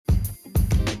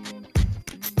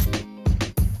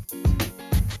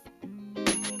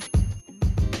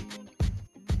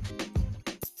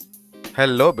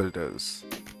Hello, builders.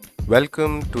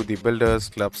 Welcome to the Builders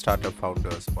Club Startup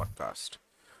Founders podcast,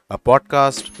 a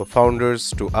podcast for founders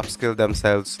to upskill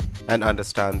themselves and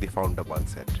understand the founder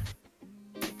mindset.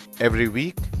 Every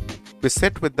week, we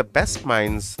sit with the best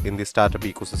minds in the startup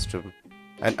ecosystem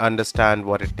and understand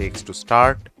what it takes to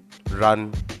start,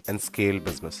 run, and scale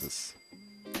businesses.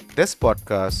 This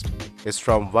podcast is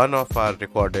from one of our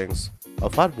recordings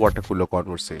of our water cooler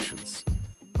conversations,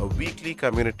 a weekly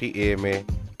community AMA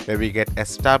where we get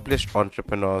established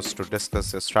entrepreneurs to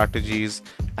discuss their strategies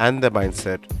and their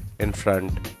mindset in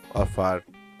front of our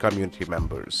community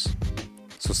members.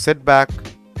 So sit back,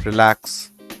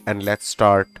 relax, and let's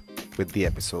start with the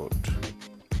episode.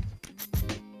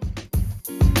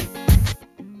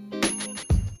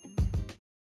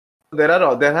 There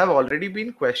have already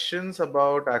been questions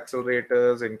about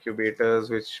accelerators, incubators,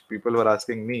 which people were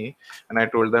asking me, and I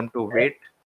told them to wait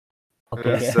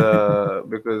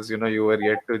because you were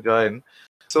yet to join.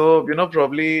 So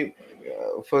probably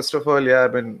first of all, yeah, I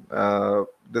mean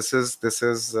this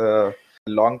is a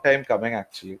long time coming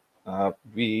actually.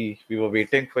 We were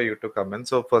waiting for you to come in.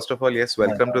 So first of all, yes,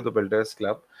 welcome to the Builders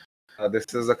Club. This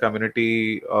is a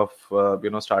community of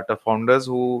startup founders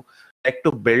who like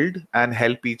to build and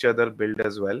help each other build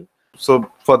as well.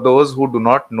 So for those who do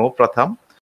not know Pratham,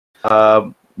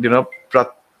 uh, you know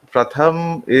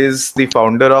Pratham is the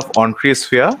founder of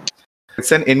ENTREESPHERE.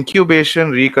 It's an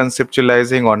incubation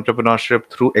reconceptualizing entrepreneurship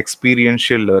through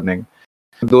experiential learning.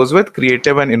 Those with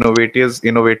creative and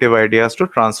innovative ideas to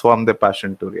transform their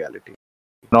passion to reality.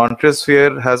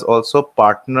 ENTREESPHERE has also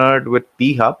partnered with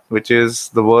T-Hub, which is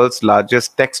the world's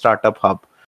largest tech startup hub,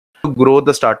 to grow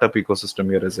the startup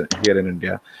ecosystem here in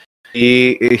India.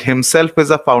 He himself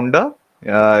is a founder.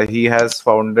 He has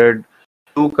founded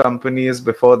two companies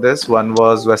before this. One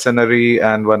was Weaponry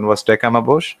and one was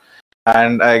Techamabosh.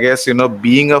 And I guess,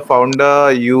 being a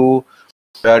founder, you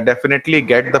definitely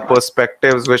get the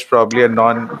perspectives which probably a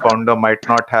non-founder might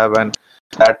not have, and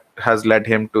that has led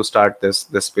him to start this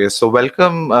space. So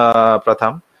welcome,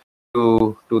 Pratham,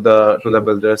 to the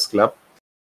Builders Club.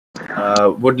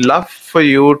 Would love for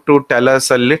you to tell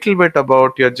us a little bit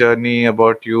about your journey,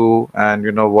 about you, and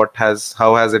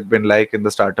how has it been like in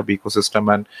the startup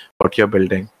ecosystem and what you're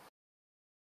building.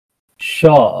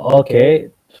 Sure. Okay.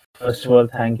 First of all,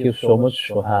 thank you so much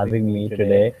for having me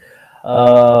today.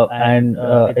 And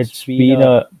it's been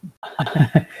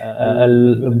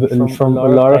from a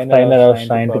lot of time that I was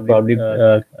trying to probably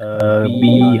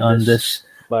be on this,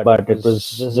 but it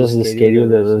was just the schedule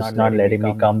that was not letting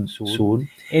me come soon.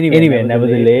 Anyway,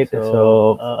 nevertheless,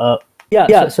 so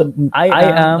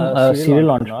I am a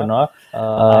serial entrepreneur.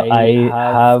 I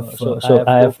have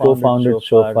co-founded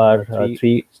so far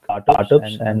three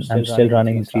startups, and I'm still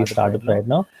running three startups right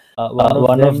now.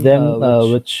 One of them,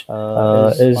 which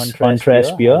is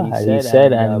ENTREESPHERE, as he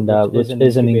said, and which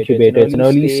is an incubator. It's an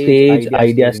early stage,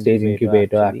 idea stage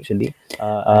incubator, actually.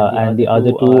 And the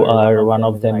other two are, one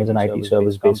of them is an IT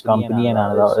service-based company, and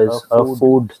another is a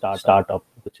food startup,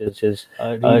 which is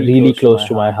really close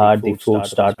to my heart, the food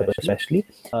startup especially.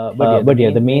 But yeah,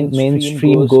 the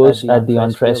mainstream goes at the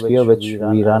ENTREESPHERE, which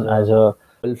we run as a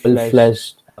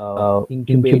full-fledged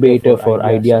incubator for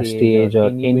idea stage, or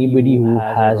anybody who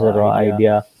has a raw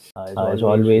idea is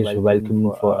always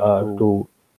welcome for to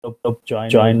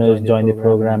join the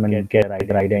program and get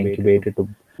their idea incubated to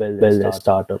build a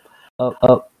startup.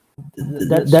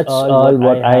 That's all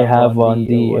what I have on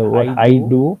the what I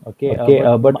do.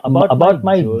 But about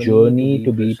my journey,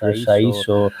 to be precise,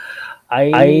 so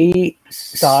I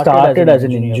started as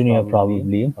an engineer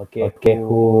probably.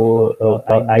 Who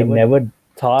I never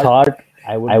thought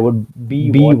I would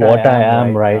be what I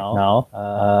am right now.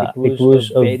 It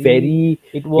was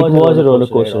a roller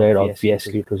coaster ride.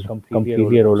 Obviously, it was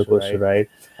completely a roller coaster ride.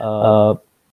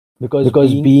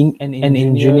 Because being an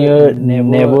engineer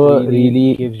never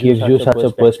really gives you such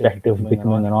a perspective of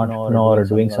becoming an entrepreneur or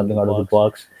doing something out of the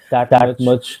box that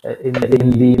much in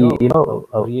the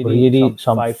really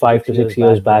some 5 to 6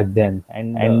 years back then,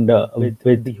 and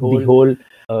with the whole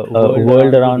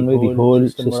world around me, the whole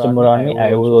system around me,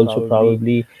 I was also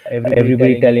probably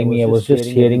everybody telling me, I was just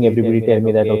hearing everybody tell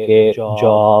me that, okay,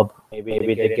 job,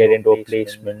 maybe they get into a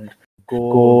placement,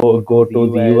 go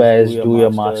to the US, do your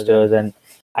masters, and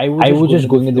I was just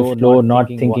going with the flow, not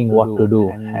thinking what to do.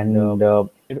 And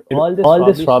all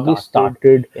this probably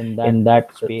started in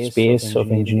that space of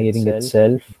engineering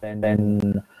itself.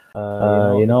 And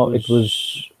it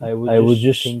was, I was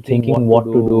just thinking what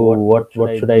to do, what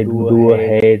should I do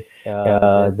ahead.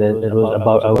 I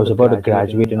was about to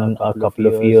graduate in a couple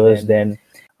of years. Then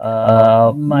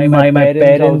my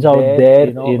parents out there,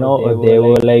 they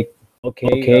were like,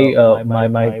 okay,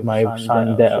 my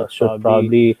son there should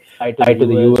probably fly to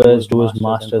the US, do his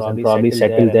masters, and probably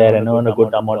settle there and earn a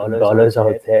good amount of dollars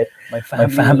out there. My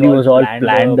family was all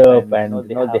planned up, and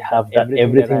they have done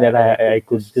everything that I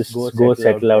could just go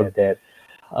settle out there.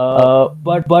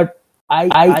 But I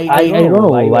don't know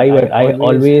why, but I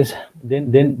always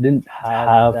didn't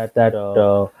have that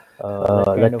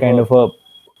kind of a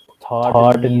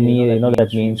thought in me,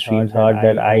 that mainstream thought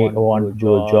that I want to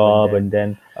do a job and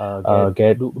then go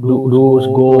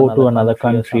to another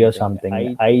country or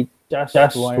something. I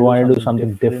just want to do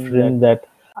something different that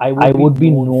I would be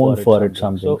known for it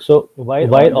something. So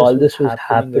while all this was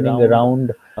happening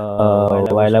around,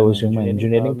 while I was doing my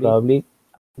engineering, probably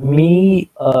me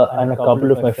and a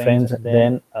couple of my friends,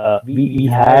 then we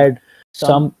had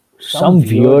some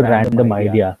weird random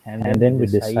idea, and then we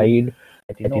decide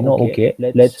that, okay,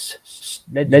 let's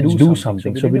do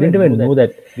something. So we didn't even know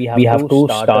that we have to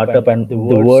start up, and the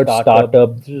word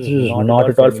startup is not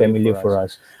at all familiar for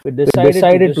us. We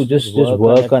decided to just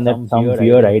work on that. Some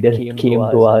weird idea came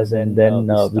to us, and then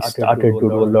we started to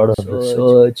do a lot of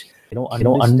research,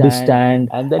 understand,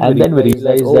 and then we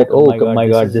realized that, oh my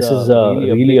god, this is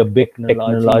really a big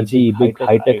technology, big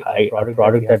high tech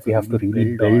product that we have to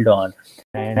really build on.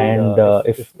 And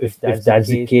if that's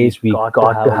the case, we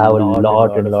got to have a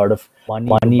lot of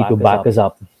money to back us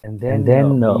up. And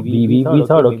then we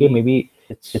thought, okay, maybe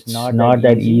it's not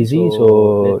that easy.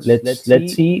 So let's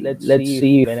see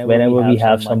if whenever we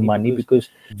have some money, because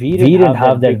we didn't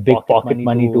have that big pocket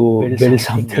money to build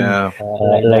something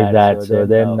like that. So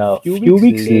then a few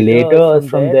weeks later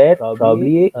from there,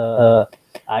 probably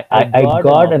I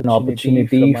got an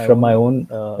opportunity from my own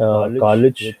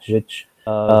college, which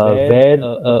where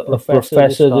a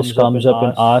professor just comes up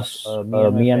and asks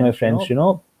me and my friends,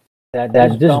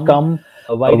 that just come,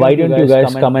 why don't you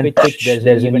guys come and pitch?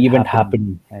 There's an event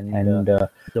happening. And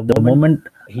the moment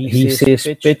he says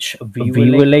pitch,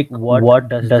 we were like, what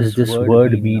does this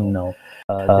word mean now?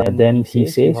 Then he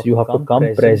says, you have to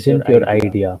come present your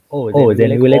idea. Oh,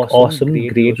 then we were like, awesome,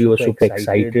 great. We were super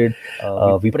excited.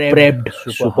 We prepped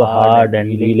super hard, and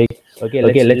we like,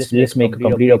 okay, let's make a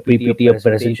complete PPT, a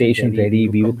presentation ready.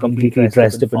 We were completely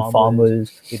dressed up in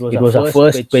formals. It was our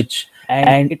first pitch,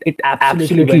 and it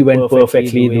absolutely went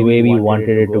perfectly the way we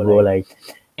wanted it to go. Like,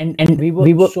 and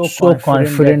we were so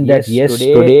confident that yes,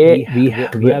 today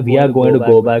we are going to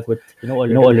go back with a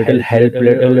little help,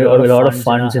 a lot of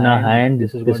funds in our hand.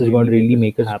 This is going to really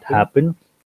make us happen.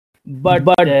 But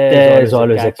there's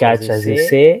always a catch, as they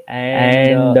say,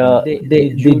 and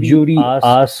the jury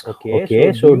asks,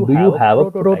 okay, so do you have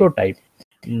a prototype?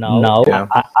 Now,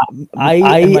 I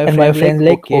and my friends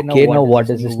like, okay, now what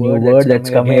is this new word that's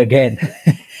coming again?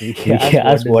 We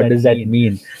ask, what does that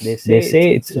mean? They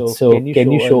say it's so.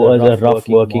 Can you show us a rough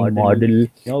working model,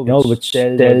 which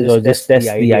tells or just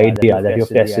tests the idea that you've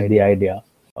tested the idea?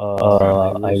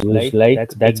 I was like,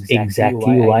 that's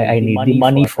exactly why I need the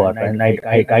money for, and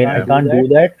I can't do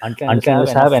that until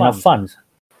I have enough funds.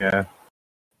 Yeah.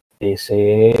 They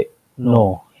say,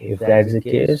 no, if that's the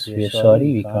case, we're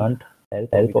sorry, we can't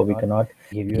help, or we cannot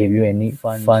give you any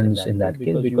funds in that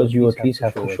case, because you at least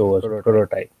have to show us a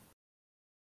prototype.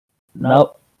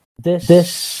 Now, this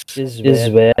is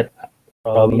where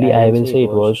probably I will say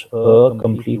it was a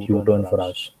complete U-turn for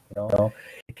us.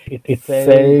 It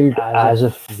felt as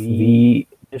if we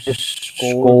just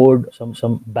scored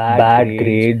some bad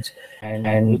grades,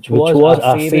 and which was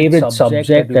our favorite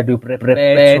subject that we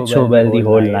prepared so well the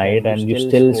whole night, and you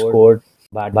still scored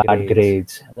bad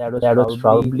grades. That was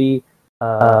probably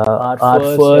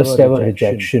our first ever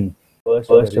rejection.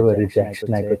 First ever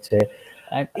rejection, I could say.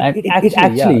 And it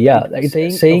actually, yeah,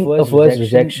 saying a first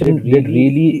rejection did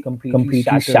really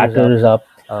completely shatter us up.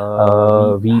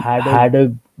 We had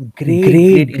a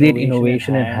great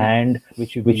innovation in hand,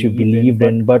 which we believed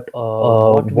in, but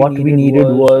what we needed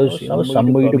was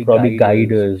somebody to probably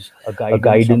guide us, a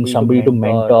guidance, somebody to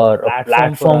mentor, a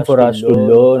platform for us to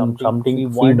learn something.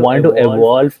 We wanted to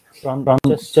evolve from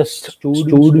just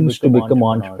students to become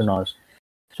entrepreneurs.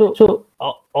 So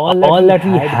all that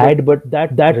we had, but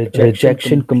that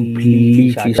rejection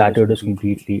completely shattered us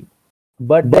completely.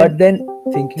 But then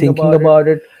thinking about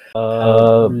it,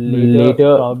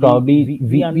 later probably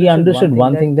we understood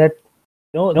one thing, that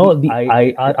our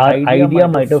idea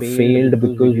might have failed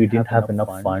because we didn't have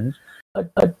enough funds,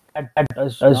 but that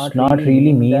does not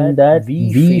really mean that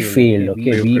we failed.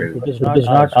 Okay, it is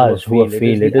not us who have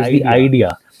failed, it is the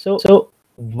idea. So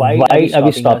why are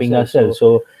we stopping ourselves?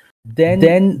 So then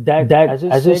that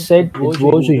as I said, it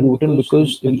was a U-turn,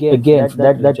 because again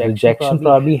that rejection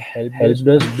probably helped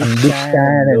us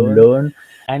understand and learn,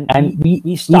 and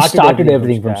we started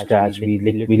everything from scratch. We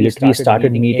literally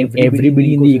started meeting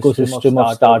everybody in the ecosystem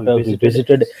of startups. We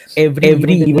visited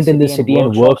every event in the city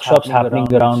and workshops happening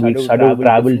around. We started to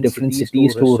travel different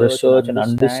cities to research and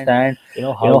understand,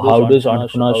 how does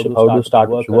entrepreneurship, how do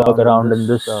startups work around in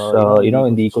this,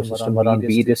 in the ecosystem around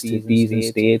various cities and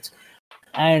states.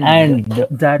 And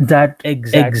that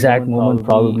exact moment,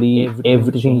 probably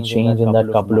everything changed in that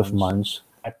couple of months.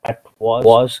 That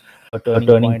was a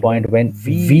turning point when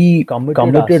we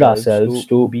committed ourselves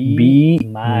to be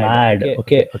mad.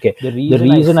 Okay. The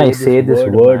reason I say this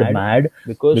word mad,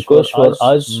 because for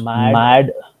us,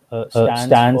 mad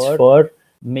stands for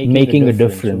making a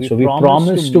difference. So we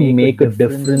promised to make a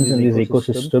difference in this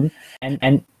ecosystem,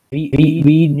 and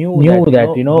we knew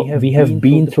that, we have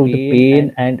been through the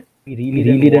pain, and we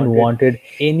really didn't wanted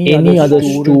any other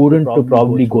student to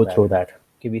probably go through that.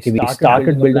 Okay, we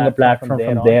started building a platform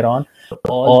from there on.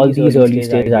 All these early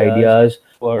stage ideas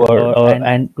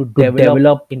and to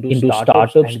develop into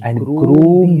startups and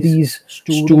groom these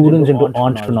students into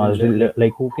entrepreneurs,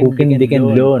 like who can they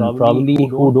can learn, probably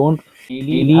who don't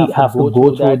really have to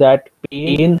go through that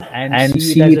pain and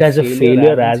see it as a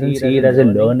failure rather than see it as a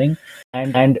learning.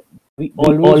 And we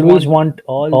always want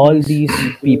all these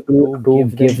people to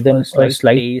give them a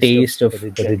slight taste of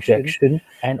rejection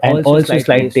and also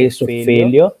slight taste of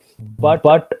failure,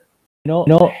 but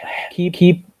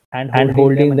keep and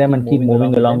holding them and keep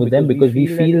moving along with them, because we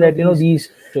feel that, these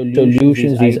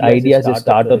solutions, these ideas, these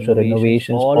startups or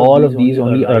innovations, all of these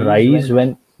only arise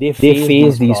when they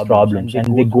face these problems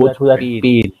and they go through that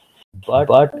pain. But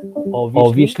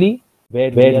obviously,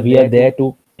 where we are there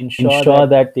to ensure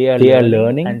that they are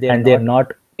learning and they're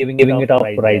not giving it up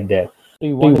right there. So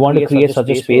you want to create such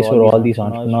a space for all these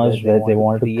entrepreneurs where they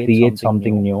want to create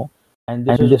something new. And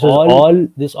this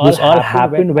all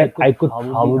happened when I could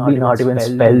probably not even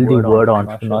spell the word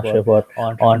entrepreneurship or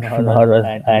entrepreneur,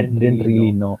 and didn't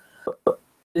really know.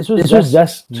 This was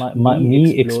just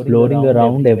me exploring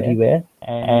around everywhere,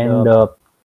 and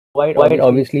quite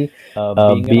obviously,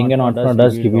 being an entrepreneur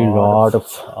does give you a lot of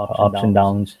ups and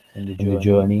downs in the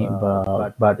journey,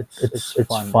 but it's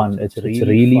fun. It's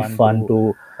really fun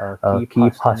to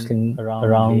keep hustling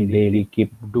around daily,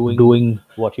 keep doing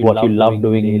what you love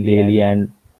doing daily,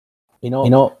 and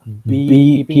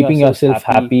be keeping yourself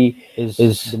happy is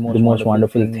the most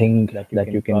wonderful thing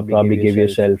that you can probably give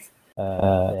yourself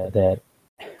there.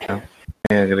 Yeah,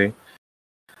 I agree.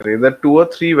 There are two or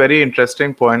three very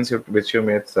interesting points which you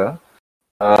made, sir.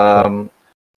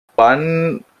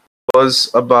 One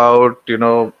was about,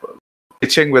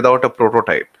 pitching without a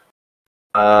prototype,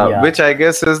 which I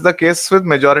guess is the case with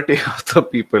majority of the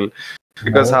people,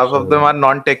 because half of them are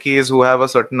non-techies who have a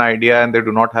certain idea and they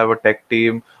do not have a tech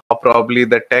team, or probably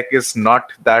the tech is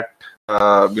not that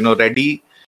ready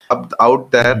out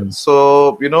there.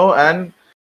 So, and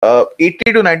 80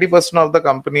 to 90% of the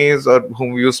companies or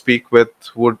whom you speak with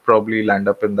would probably land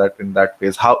up in that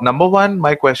phase.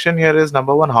 My question here is,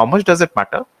 number one, how much does it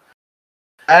matter?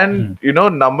 And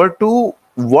number two,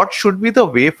 what should be the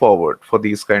way forward for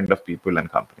these kind of people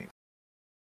and companies?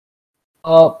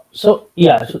 So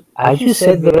as you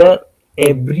said, there are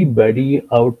everybody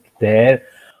out there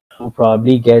who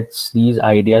probably gets these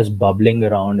ideas bubbling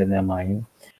around in their mind.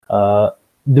 The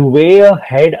way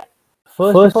ahead,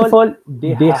 First of all,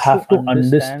 they have to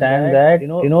understand that,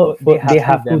 they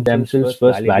have to themselves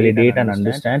first validate and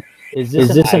understand, is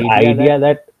this an idea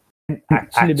that can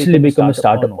actually become a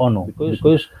startup or no?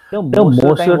 Because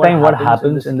most of the time what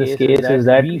happens in this case is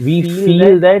that we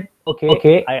feel that,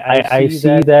 okay, I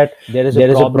see that there is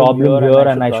a problem here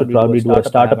and I should probably do a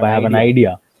startup. I have an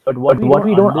idea. But what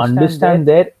we don't understand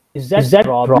there is that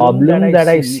problem that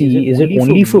I see, is it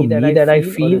only for me that I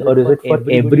feel, or is it for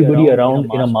everybody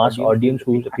around in a mass audience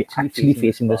who's actually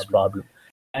facing this problem?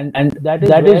 And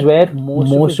that is where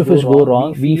most of us go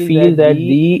wrong. We feel that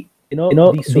the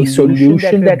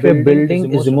solution that we're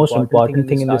building is the most important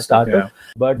thing in the startup,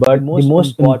 but the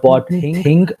most important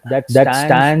thing that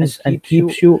stands and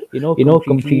keeps you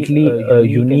completely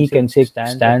unique and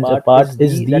stands apart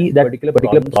is that particular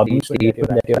problem statement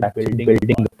that you're actually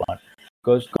building upon.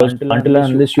 Because until and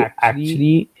unless you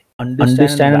actually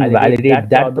understand and validate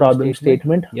that problem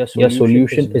statement, your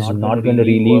solution is not going to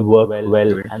really work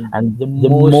well. And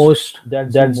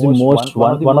that's the most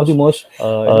one of the most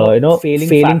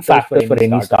failing factors for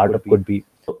any startup could be.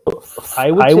 I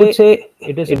would say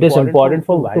it is important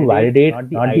to validate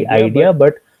not the idea,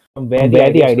 but from where the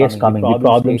idea is coming, the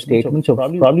problem statement. So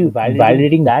probably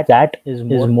validating that is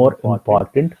more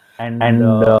important. And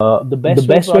the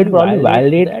best way to probably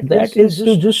validate that is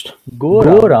to just go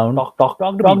around, talk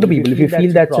to people. If you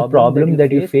feel that's a problem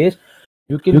that you face,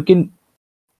 you can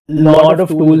lot of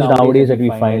tools nowadays that we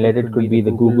find, let it could be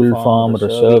the Google form or a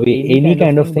survey, any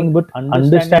kind of thing, but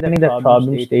understanding that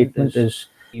problem statement is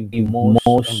the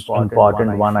most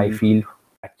important one, I feel,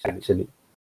 actually.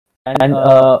 And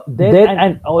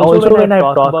and also when I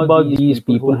talk about these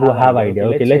people who have idea,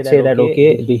 okay, let's say that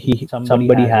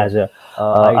somebody has a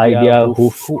idea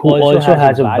who also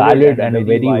has a valid and a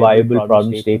very viable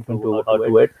problem statement to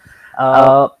it.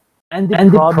 And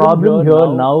the problem here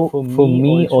now for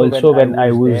me also, when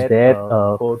I was there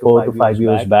 4 to 5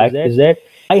 years back, is that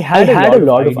I had a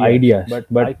lot of ideas,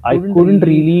 but I couldn't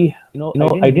really,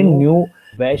 I didn't know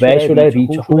where should I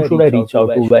reach, who should I reach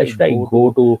out to, where should I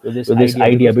go to with this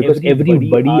idea, because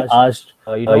everybody asked,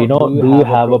 do you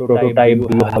have a prototype,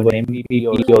 do you have an MVP,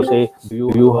 or say,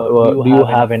 do you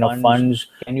have enough funds,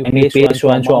 can you pay so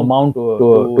and so amount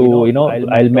to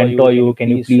I'll mentor you, can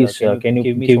you please can you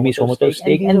give me so much of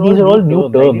stake? And these are all new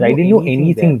terms, I didn't know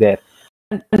anything there.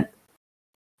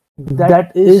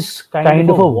 That is kind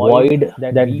of a void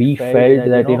that we felt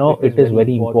that it is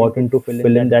very important to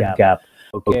fill in that gap,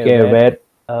 okay, where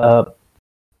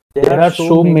there are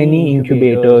so many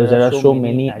incubators, there are so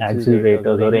many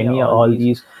accelerators, or any all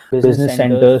these business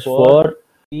centers for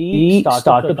the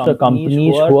startups or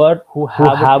companies who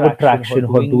have a traction,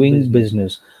 who are doing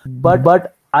business.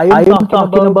 But I am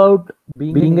talking about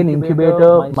being an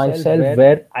incubator myself,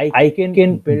 where I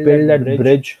can build that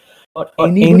bridge or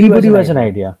anybody who has an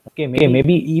idea. Okay,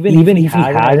 maybe even if he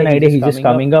has an idea, he's just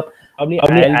coming up. Probably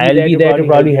I'll be there to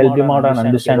probably help him out and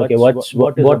understand, okay, what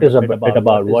is it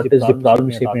about? What is the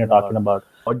problem statement you're talking about?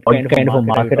 What kind of a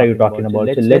market are you talking about?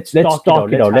 So let's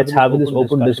talk it out. Let's have this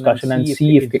open discussion and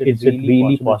see if is it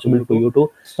really possible for you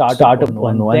to start up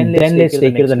one, and then let's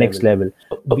take it to the next level.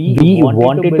 We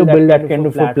wanted to build that kind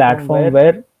of a platform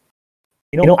where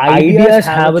ideas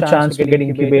have a chance to get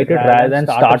incubated rather than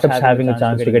startups having a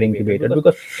chance to get incubated,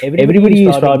 because everybody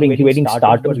is probably incubating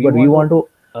startups, but we want to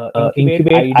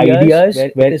incubate ideas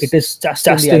where it is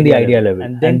just in the idea level,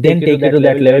 and then take it to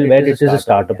that level where it is a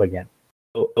startup again.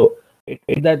 So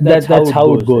that's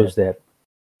how it goes there.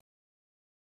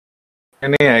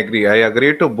 नहीं, I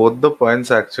agree to both the points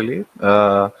actually.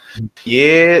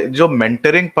 ये जो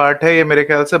mentoring part है, ये मेरे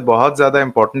ख्याल से बहुत ज़्यादा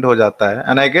important हो जाता है.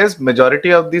 And I guess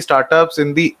majority of the startups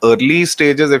in the early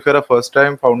stages, if you're a first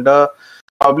time founder,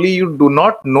 probably you do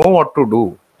not know what to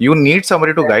do. You need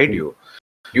somebody to guide you.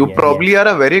 You probably are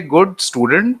a very good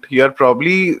student. You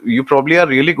probably are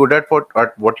really good at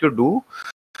what you do,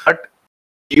 but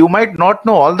you might not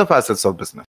know all the facets of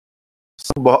business.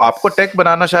 So, आपको take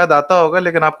बनाना शायद आता होगा,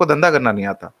 लेकिन आपको धंधा करना नहीं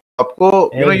आता.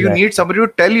 आपको you need somebody to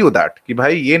tell you that कि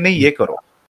भाई ये नहीं ये करो.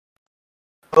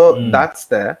 So that's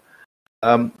there.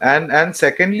 And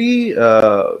secondly,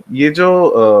 ये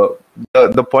जो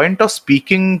the point of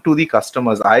speaking to the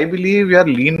customers, I believe your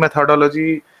lean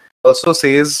methodology also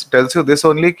tells you this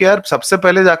only कि यार सबसे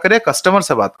पहले जाकर customer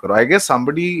से बात करो. I guess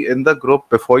somebody in the group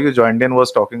before you joined in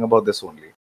was talking about this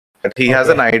only. That he has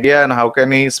an idea and how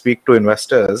can he speak to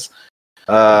investors.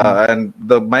 And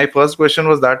my first question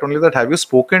was that only, that have you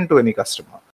spoken to any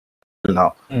customer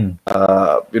now?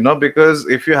 Because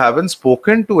if you haven't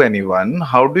spoken to anyone,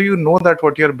 how do you know that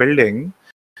what you're building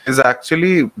is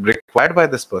actually required by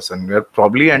this person? You're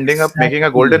probably ending up making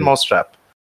a golden mousetrap.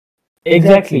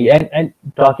 Exactly. And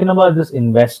talking about this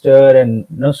investor and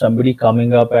somebody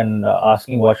coming up and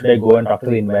asking what should I go and talk to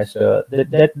the investor,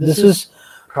 that this is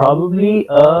probably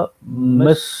a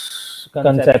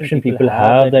misconception people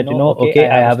have, that okay,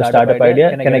 I have a startup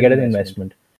idea, can I get an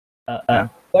investment?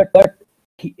 But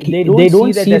they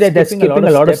don't see that they're skipping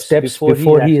a lot of steps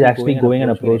before he's actually going and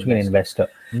approaching an investor.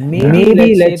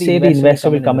 Maybe let's say the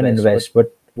investor will come and invest,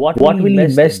 but what will he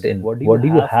invest in? What do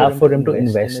you have for him to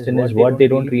invest in is what they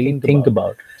don't really think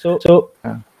about. So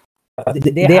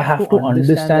they have to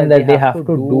understand that they have to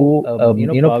do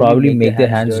probably make their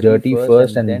hands dirty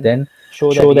first, and then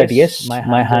show that yes,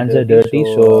 my hands are dirty,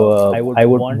 so I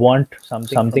would want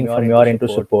something from your end to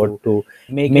support to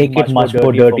make it much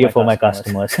more dirtier for my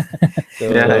customers.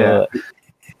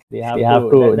 They have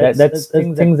to that's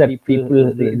things that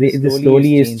people they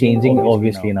slowly is changing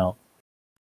obviously now.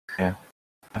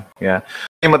 Yeah.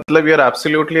 मतलब you're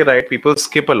absolutely right. People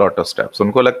skip a lot of steps.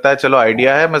 उनको लगता है चलो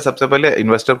idea है, मैं सबसे पहले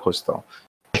investor खोजता हूँ,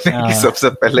 सबसे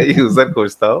पहले यूजर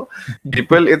खोजता हूँ.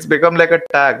 People, it's become like a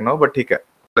tag, no? But ठीक है,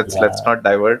 let's not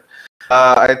divert.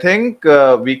 I think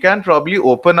we can probably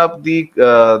open up the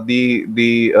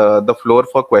floor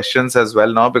for questions as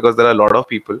well now, because there are a lot of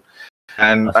people,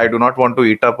 and I do not want to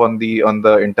eat up on the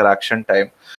interaction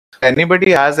time. Anybody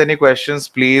has any questions,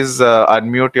 please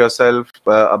unmute yourself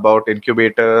about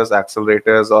incubators,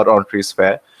 accelerators, or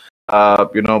ENTREESPHERE.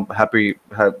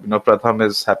 Pratham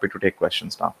is happy to take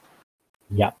questions now.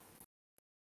 Yeah.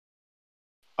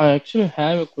 I actually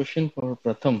have a question for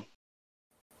Pratham.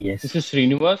 Yes. This is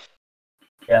Srinivas.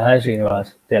 Yeah, hi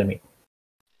Srinivas. Tell me.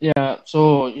 Yeah,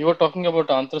 so you were talking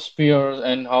about ENTREESPHERE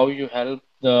and how you help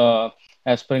the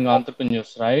aspiring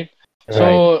entrepreneurs, right? Right.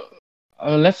 So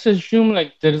let's assume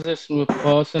like there is this new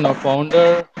person or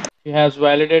founder. He has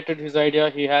validated his idea.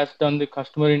 He has done the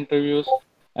customer interviews,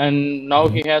 and now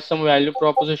he has some value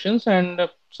propositions and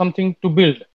something to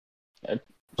build. Uh,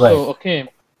 So Right. okay,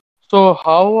 so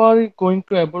how are you going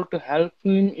to able to help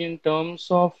him in terms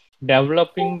of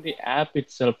developing the app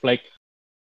itself? Like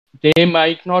he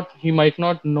might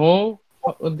not know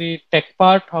the tech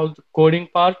part, how the coding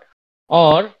part,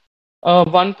 or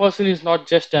one person is not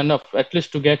just enough, at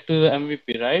least to get to the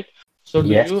MVP, right? So do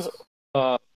you Yes.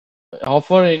 uh,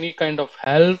 offer any kind of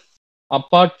help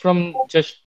apart from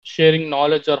just sharing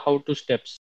knowledge or how to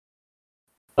steps?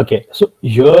 Okay. So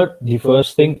here the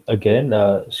first thing again,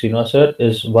 Srinivas sir,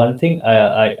 is one thing.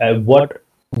 What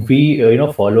we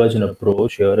follow as an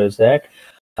approach here is that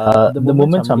the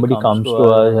moment somebody comes to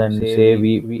us and say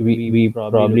we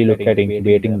probably look at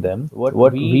incubating them,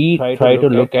 what we try to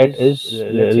look at is,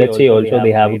 let's say also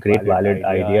they have a great valid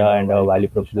idea and a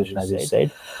value proposition, as you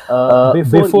said.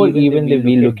 Before even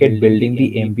we look at building the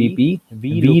MVP,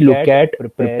 we look at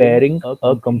preparing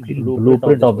a complete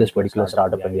blueprint of this particular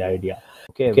startup and the idea.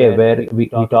 Okay, where we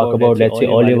talk about, let's say,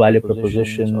 all your value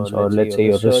propositions, or let's say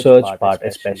your research part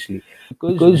especially,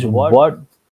 because what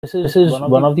this is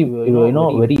one of the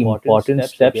very important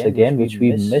steps again which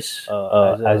we miss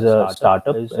as a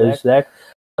startup is that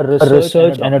a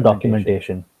research and a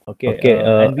documentation. Okay,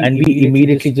 and we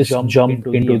immediately just jump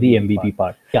into the MVP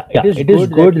part. Yeah, it is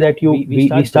good that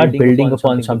we start building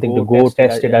upon something to go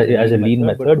test it as a lean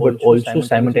method, but also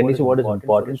simultaneously what is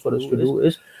important for us to do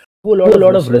is do a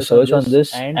lot of research on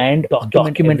this and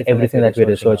document everything that we're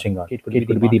researching on. Okay, it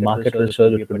could be the market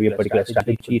research, it could be a particular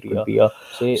strategy, it could be a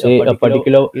say a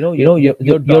particular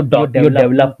your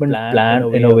development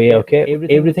plan in a way. Okay,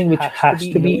 everything which has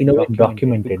to be in a way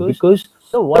documented, because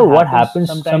what happens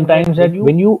sometimes that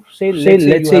when you say,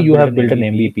 let's say you have built an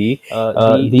MVP,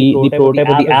 the prototype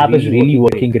or the app is really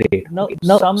working great. Now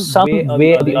some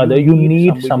way or the other you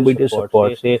need somebody to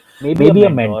support, say maybe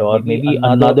a mentor, maybe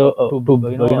another to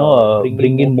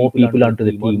bring in more people onto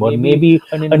the team, or maybe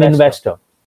an investor.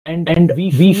 And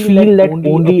we feel that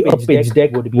only a pitch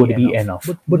deck would be enough.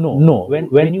 But no,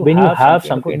 when you have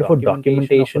some kind of a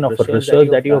documentation of a research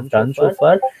that you have done so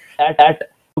far, that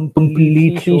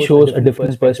completely shows a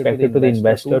different perspective to the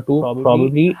investor to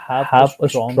probably have a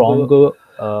stronger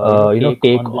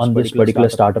take on this particular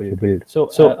startup you build. So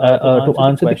to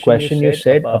answer the question you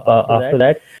said after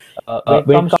that,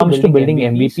 when it comes to building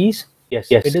MVPs, yes,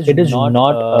 it is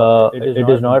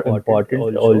not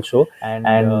important also.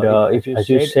 And if, as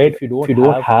you said, if you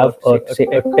don't have a say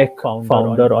a tech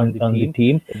founder on the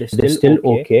team, it is still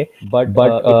okay. But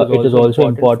it is also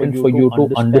important for you to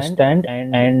understand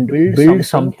and build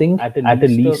something at a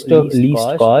least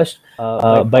cost,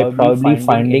 by probably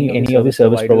finding any of the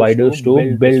service providers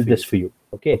to build this for you.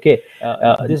 Okay,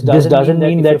 this doesn't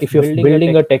mean that if you're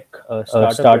building a tech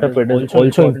startup, it is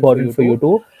also important for you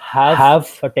to have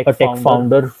a tech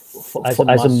founder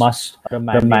as a must or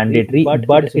a mandatory.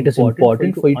 But it is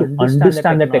important for you to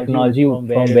understand the technology from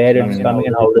where it's coming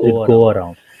and how does it go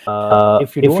around.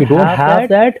 If you don't have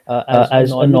that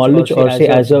as a knowledge, or say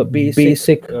as a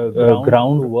basic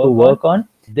ground to work on,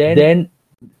 then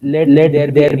let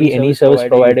there be any service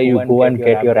provider you go and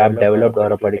get your app developed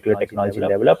or a particular technology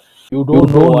developed, you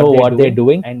don't know what they're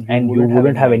doing, and you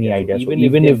wouldn't have any idea. So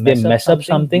even if they mess up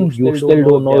something, you still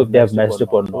don't know if they have messed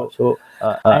up or not. So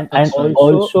and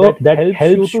also that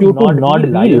helps you to not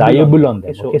be liable on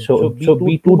them. Okay, so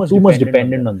be too much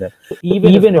dependent on them. So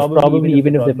even if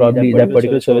they probably that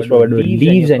particular service provider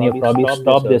leaves and you probably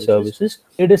stop their services,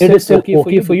 it is still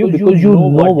okay for you, because you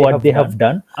know what they have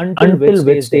done, until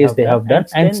which stage they have done,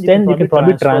 and then you can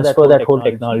probably transfer that whole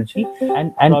technology,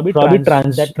 and probably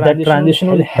that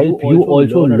transition will help you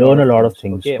also learn a lot of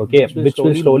things. Okay, which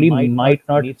will slowly might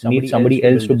not need somebody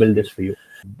else to build this for you.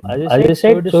 As I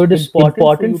said, so it is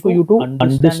important for you to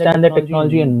understand the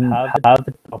technology and have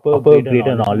the proper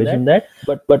greater knowledge in that.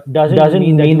 But doesn't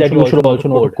mean that you should also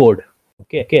know to code.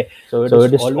 Okay, so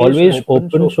it is always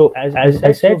open. So as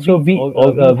I said, so we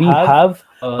have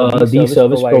these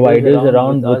service providers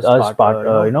around with us,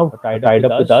 tied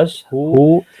up with us,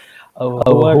 who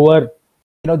are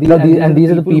these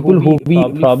are the people who we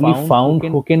probably found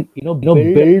who can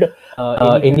build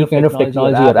any kind of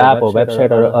technology or app or website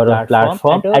or a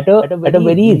platform at a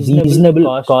very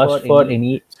reasonable cost for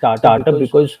any startup,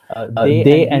 because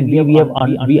they and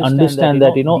we understand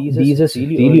that these are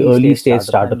really early stage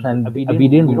startups, and we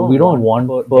don't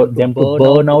want for them to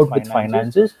burn out with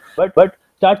finances, but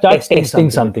start testing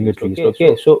something at least.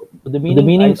 Okay, so the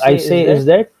meaning I say is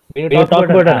that when you talk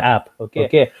about an app,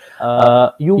 okay,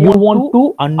 you want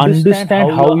to understand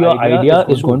how your idea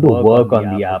is going to work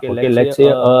on the app. Okay, let's say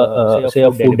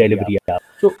a food delivery app.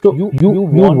 So you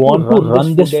want to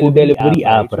run this food delivery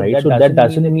app, right? So that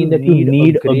doesn't mean that you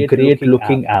need a great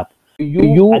looking app.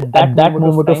 You at that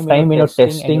moment of time when you're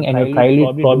testing and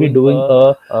you're probably doing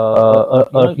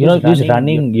just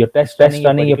running your test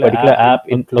running a particular app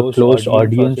in a closed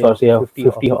audience, or say a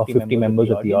 50 members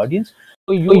of the audience.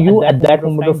 So you at that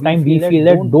moment of time, we feel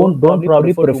that don't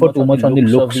probably prefer too much on the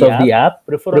looks of the app,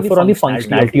 prefer on the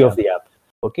functionality of the app.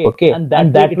 Okay, and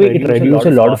that way it reduces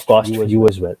a lot of cost for you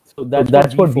as well. So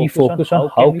that's what we focus on.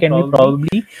 How can we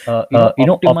probably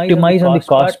optimize on the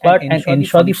cost part and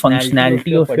ensure the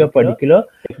functionality of your particular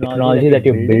technology that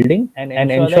you're building,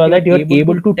 and ensure that you're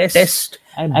able to test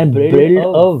and build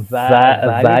a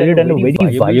valid and a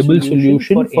very viable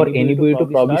solution for anybody to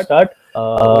probably start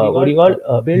what do you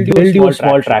call build you a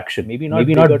small traction, maybe not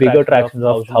bigger tractions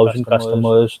of 1,000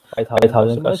 customers,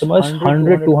 5,000 customers,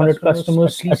 100 200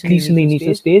 customers at least in the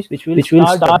initial stage, which will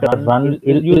start run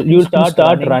you'll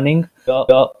start running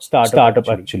your startup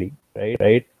actually,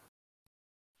 right?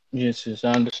 Yes, yes,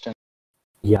 I understand.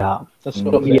 Yeah. That's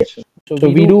So totally yeah, true. so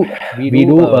we do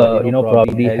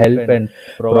probably help and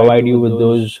provide you with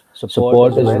those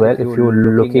support as well if you're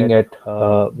looking at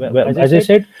well, as I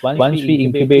said, once we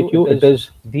incubate you, it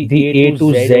is the A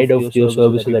to Z of your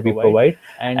services that we provide,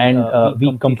 and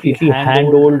we completely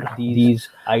handhold these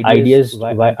ideas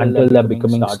until they're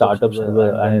becoming startups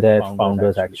and their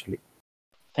founders actually.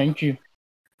 Thank you.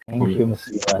 Thank you,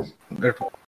 Mr.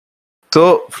 Srivas.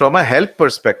 So, from a help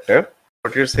perspective,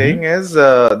 what you're saying is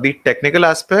the technical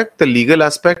aspect, the legal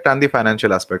aspect, and the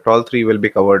financial aspect. All three will be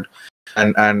covered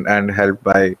and helped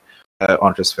by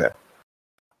ENTREESPHERE.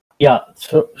 Yeah,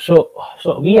 so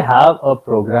we have a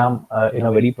program in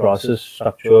a very process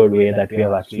structured way that we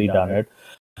have actually done it,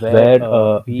 where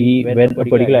when a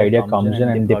particular idea comes in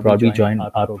and they probably join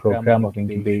our program of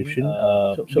incubation.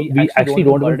 So we actually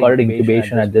don't even call it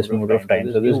incubation at this moment of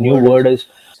time. So this new word is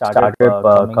started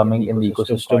coming in the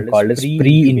ecosystem called as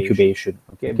pre-incubation.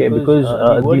 Okay, because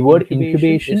the word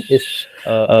incubation is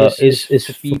for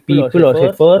people, or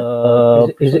say for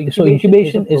so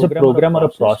incubation is a program or a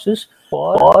process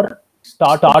for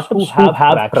startups who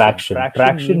have traction.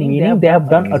 Traction meaning they have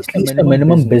done at least a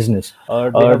minimum business,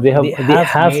 or they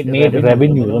have made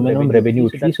revenue, a minimum revenue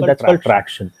at least. So that's called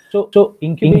traction. So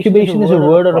incubation is a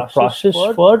word or a process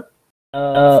for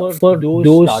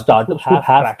those startups who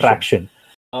have traction.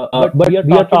 But we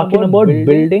are talking about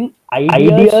building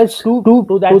ideas to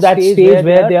that stage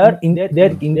where they are in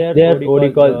their what do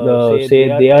you call say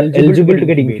they are eligible to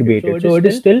get incubated. So it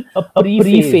is still a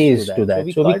pre-phase to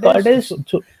that. So we call it as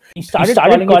we started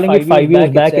calling it 5 years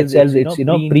back itself. It's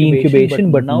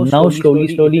pre-incubation, but now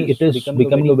slowly it is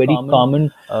becoming a very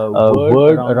common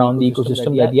word around the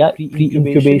ecosystem that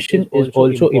pre-incubation is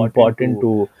also important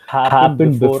to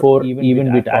happen before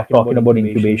even we talking about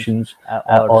incubations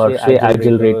or say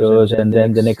accelerators, and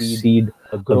then the next seed,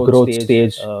 the growth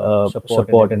stage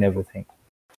support and everything.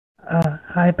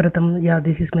 Hi Pratham, yeah,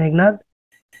 this is Meghnad.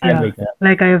 Hi, Yeah, Meghnad.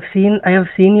 like I have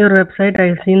seen your website. I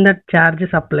have seen that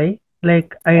charges apply.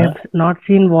 Like I have not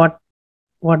seen what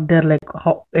they're like,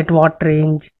 how, at what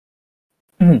range.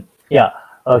 Yeah.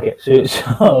 Okay. So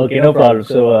okay, no problem.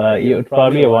 So you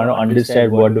probably want to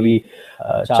understand what do we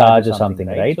charge or something,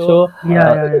 right? So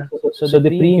Yeah. so the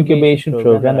pre-incubation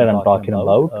program that I'm talking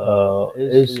about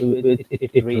is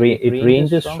it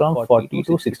ranges from 40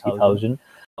 to 60,000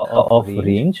 of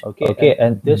range. Okay,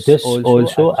 and this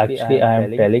also actually I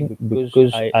am telling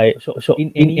because I so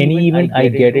in any event I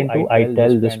get into, I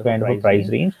tell this kind of a price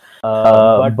range.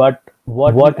 But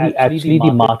what we actually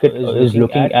the market is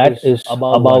looking at is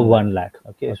above 1 lakh.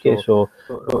 Okay, so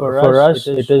for us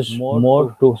it is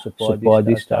more to support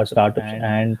the startups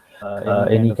and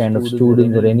any kind of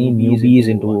students or any newbies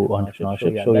into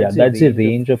entrepreneurship. So yeah, that's the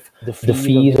range of the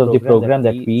fees of the program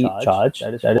that we charge.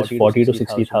 That is 40 to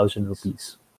 60,000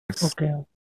 rupees. Okay.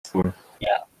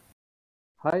 Yeah.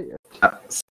 Hi,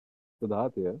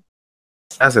 Siddharth here.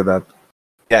 Siddharth.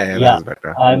 Yeah, Yeah. that's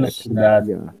better. I'm Siddharth.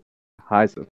 Yeah. Hi,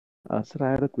 sir. Sir,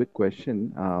 I had a quick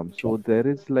question. So there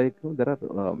is like there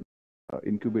are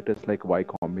incubators like Y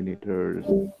Combinators,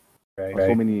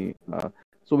 so many.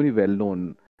 so many well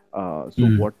known. So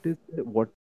what is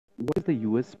the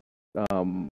US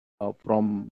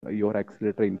from your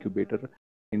accelerator incubator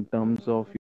in terms of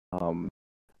um,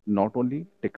 not only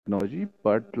technology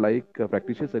but like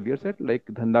practitioners earlier said, like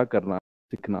dhanda karna,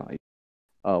 sikhna,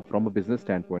 from a business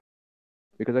standpoint,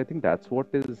 because I think that's what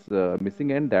is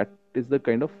missing, and that is the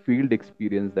kind of field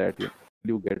experience that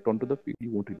you get onto the field,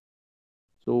 you won't really.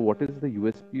 So what is the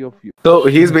USP of you? So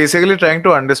he's basically trying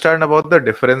to understand about the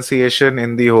differentiation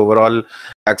in the overall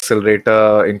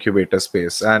accelerator incubator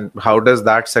space, and how does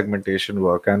that segmentation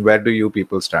work, and where do you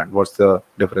people stand? What's the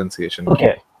differentiation?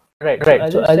 Okay.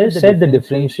 Right. So as I said, the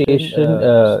differentiation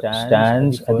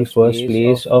stands at the first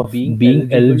place of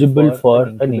being eligible for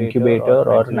an incubator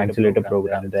or an accelerator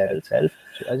program there itself.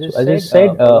 So as I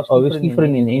said, obviously for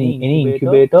any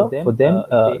incubator, for them,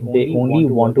 they only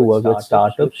want to work with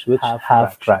startups which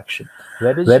have traction.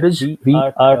 Whereas we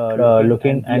are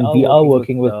looking and we are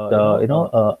working with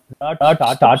not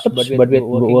startups, but we're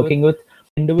working with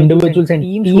individuals and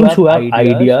teams who have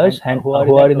ideas and who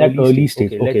are in that early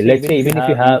stage. Okay, let's say even if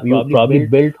you probably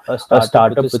built a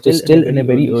startup which is still in a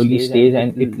very early stage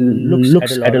and it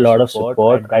looks at a lot of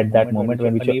support at that moment,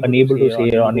 when which you're unable to say,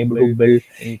 you're unable to build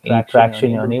any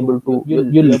traction, you're unable to,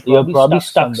 you're probably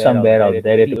stuck somewhere out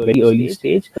there at a very early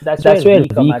stage. That's where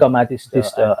we come at this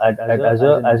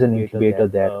as an incubator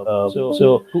there.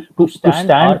 So to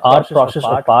stand our process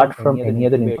apart from any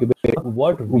other incubator,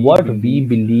 what we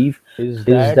believe is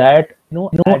that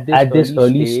at this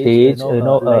early stage,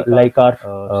 like our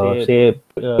say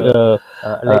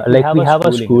like we have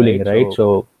a schooling, right?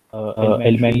 So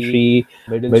elementary,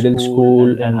 middle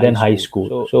school, and then high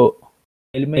school. So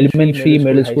elementary,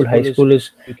 middle school, high school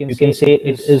is, you can say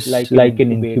it is like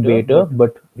an incubator,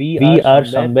 but we are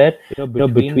somewhere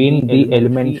between the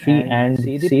elementary and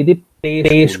say the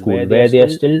play school, where they are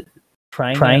still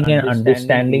trying and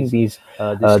understanding these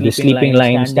the sleeping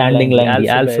line, standing line, the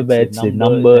alphabets, the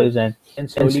numbers, and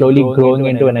slowly growing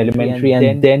into an elementary,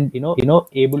 and then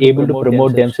able to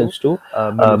promote themselves to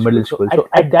middle school. So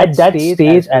at that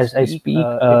stage, as I speak,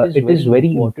 it is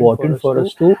very important for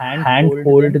us to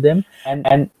handhold them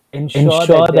and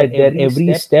ensure that their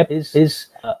every step is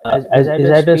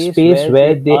at a space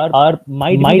where they are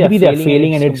might be they're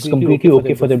failing and it's completely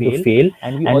okay for them to fail,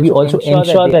 and we also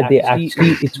ensure that they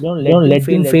actually, it's don't let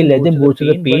them fail, let them go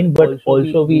through the pain, but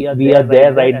also we are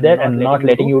there, right there, and not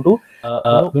letting you to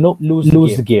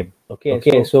lose the game.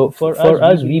 Okay, so for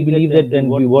us, we believe that then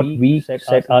what we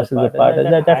set ourselves apart is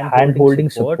that hand holding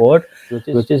support,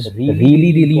 which is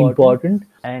really important.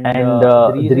 And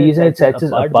the reason it sets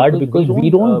us apart, because we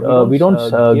don't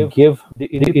give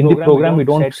in the program, we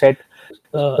don't set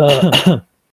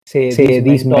say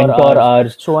these mentor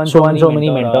hours, so and so many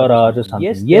mentor hours or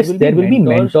something. Yes, there will be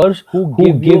mentors who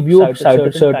give you a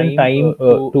certain time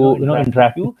to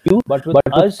interact with you, but with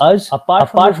us,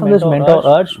 apart from those mentor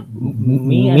hours,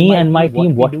 me and my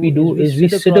team, what we do is we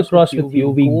sit across with you,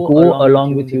 we go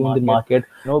along with you in the market,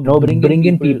 bring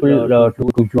in people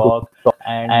to talk.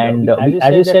 And as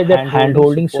I said, that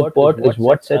hand-holding support is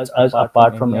what sets us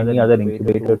apart from any other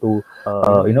incubator to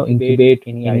incubate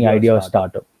any idea or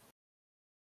startup.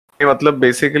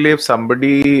 Basically, if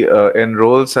somebody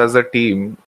enrolls as a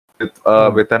team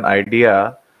with an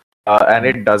idea and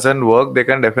it doesn't work, they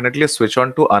can definitely switch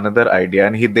on to another idea,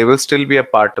 and they will still be a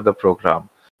part of the program.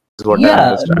 Is what I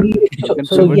understand.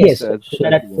 So yes, so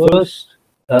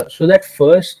that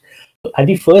first at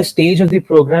the first stage of the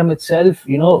program itself,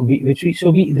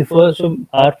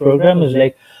 our program is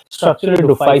like structured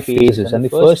into 5 phases, and the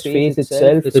first phase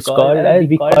itself is called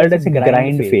as a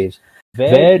grind phase,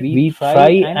 where we try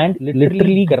and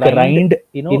literally grind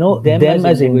them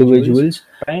as individuals,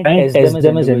 and test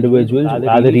them as individuals,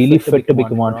 are they really fit to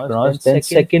become entrepreneurs. Then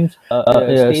second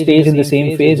stage in the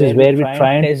same phase is where we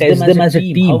try and test them as a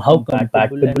team, how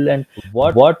compatible and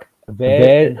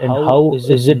where and how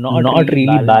is it not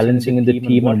really balancing in the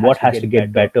team, and what has to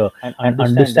get better, and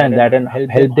understand that, and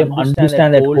help them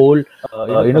understand that whole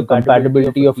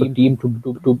compatibility of a team to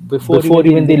before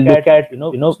even they look at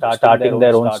starting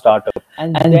their own startup.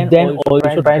 And then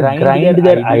also try and grind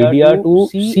their idea to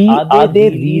see, are they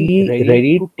really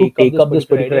ready to take up this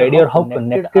particular idea, or how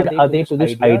connected are they to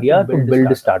this idea to build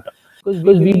a startup.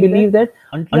 Because we believe that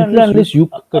until unless you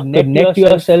connect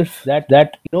yourself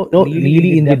that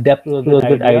really in the depth of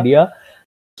that idea,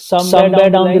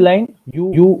 somewhere down the line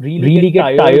you really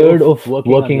get tired of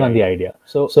working on the idea.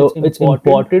 So it's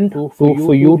important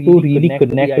for you to really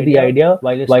connect with the idea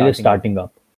while you're starting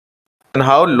up. And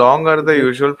how long are the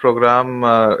usual program?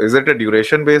 Is it a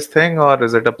duration-based thing, or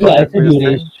is it a project-based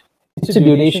thing? It's a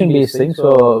duration-based thing.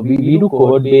 So we do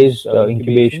cohort-based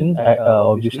incubation,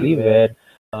 obviously, where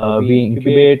we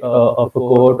incubate of a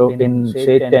cohort in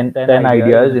say 10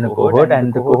 ideas in a cohort,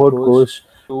 and the cohort goes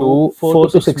to 4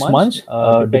 to 6 months,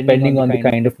 depending on the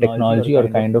kind of technology or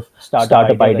kind of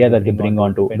startup idea that they bring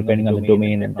onto, depending on the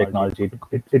domain and technology.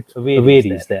 It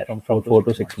varies there from 4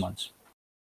 to 6 months.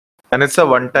 And it's a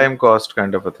one-time cost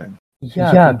kind of a thing.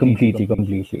 Yeah, completely.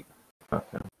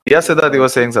 Okay. Yeah, Siddharth, you were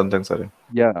saying something. Sorry.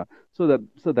 Yeah. So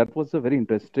that was a very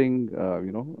interesting,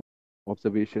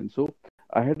 observation. So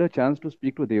I had a chance to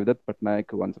speak to Devdutt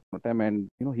Patnaik once upon a time, and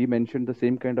he mentioned the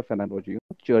same kind of analogy,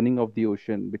 churning of the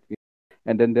ocean between,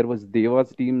 and then there was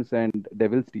Deva's teams and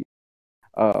Devil's team.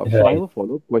 So I have a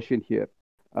follow-up question here.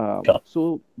 Sure.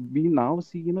 So we now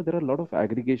see, there are a lot of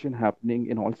aggregation happening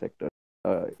in all sectors.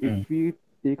 If we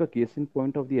take a case in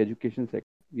point of the education sector,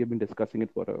 we have been discussing it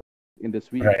in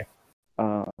this week. Right.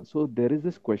 So there is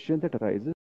this question that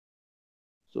arises.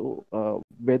 So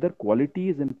whether quality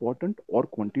is important or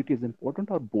quantity is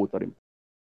important, or both are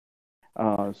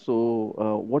important.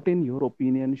 So what, in your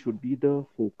opinion, should be the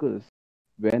focus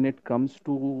when it comes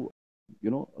to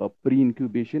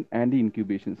pre-incubation and the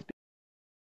incubation stage?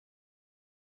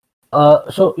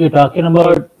 So you're talking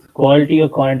about quality or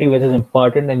quantity, which is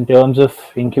important in terms of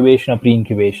incubation or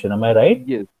pre-incubation. Am I right?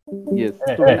 Yes. Right,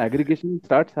 So when right. aggregation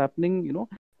starts happening,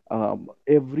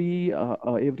 every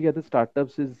other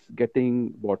startups is getting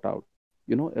bought out.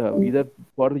 Either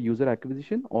for the user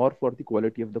acquisition or for the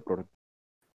quality of the product.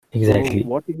 Exactly.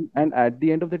 So and at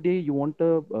the end of the day, you want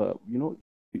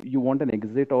you want an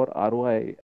exit or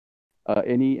ROI.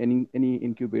 Any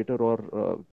incubator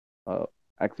or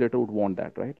accelerator would want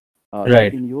that, right?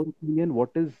 Right. So in your opinion,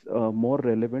 what is more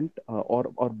relevant,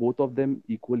 or both of them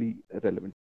equally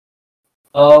relevant?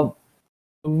 To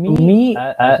me,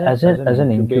 as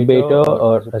an incubator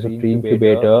or as a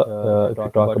pre-incubator, if you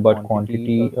talk about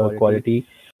quantity or quality,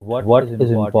 what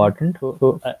is important?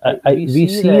 So we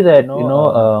see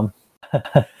that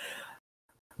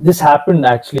this happened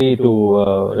actually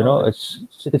to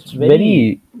it's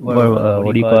very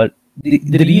what do you call,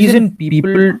 the reason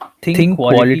people think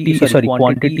quantity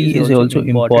is also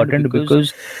important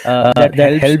because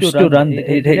that helps to run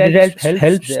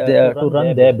to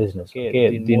run their business.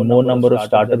 Okay, the more number of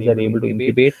startups they're able to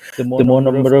incubate, the more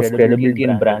number of credibility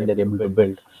and brand they're able to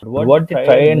build. But what they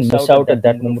try and miss out at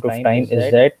that moment of time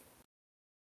is that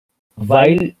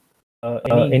while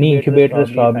any incubator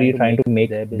is probably trying to make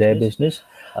their business,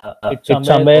 it's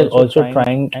somewhere also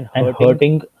trying and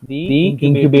hurting the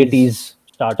incubatees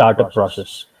startup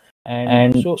process.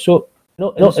 And so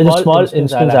in a small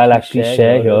instance I'll actually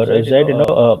share here is that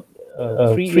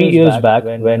 3 years back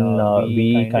when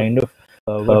we kind of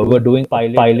were doing a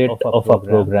pilot of a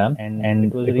program,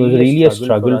 and it was really a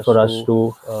struggle for us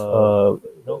to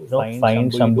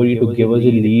find somebody to give us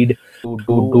a lead to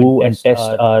do and test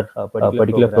our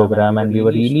particular program, and we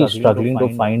were really struggling to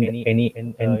find any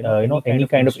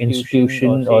kind of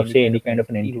institution or say any kind of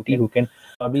an entity who can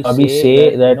probably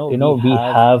say that we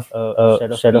have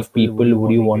a set of people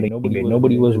would you want to incubate.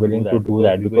 Nobody was willing to do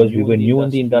that because we were new in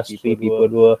the industry. People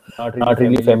were not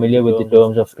really familiar with the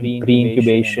terms of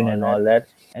pre-incubation and all that.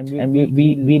 And we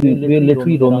were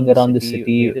literally roaming around the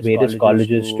city, various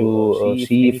colleges, to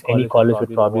see if any college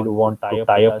would probably want to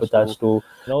tie up with us to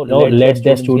let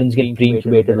their students get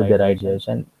pre-incubated with their ideas.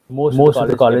 And most of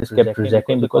the colleges kept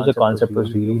rejecting because the concept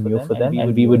was really new for them,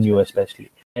 and we were new especially.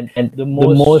 And the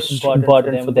most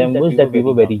important for them was that we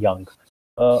were very young.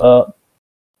 At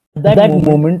that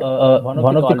moment,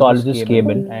 one of the colleges came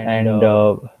in, and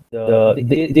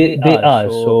they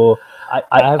asked. So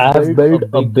I have built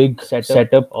a big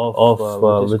setup of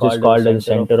which is called as a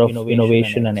Center of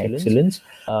Innovation and Excellence.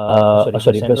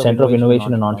 Center of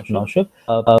Innovation and Entrepreneurship.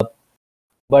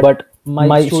 But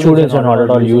my students are not at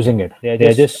all using it.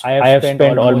 They're just. I have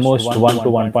spent almost 1 to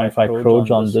 1.5 crores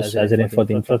on this, as in for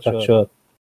the infrastructure,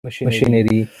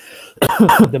 machinery,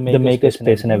 the maker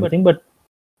space, and everything. But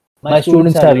my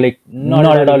students are like not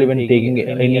at all even taking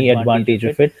any advantage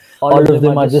of it. All of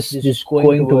them are just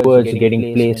going towards getting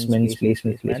placements.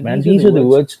 And these are the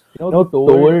words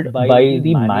told by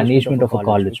the management of a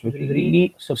college, which is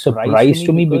really surprise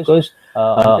to me because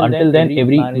until then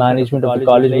every management of the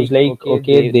college was like,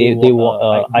 okay, we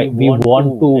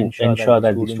want to ensure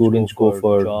that the students go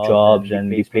for jobs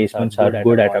and the placements are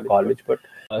good at a college, but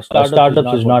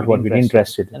startups is not what we're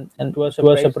interested in. And to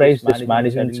our surprise, this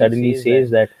management suddenly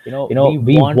says that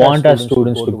we want our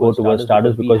students to go towards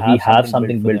startups because we have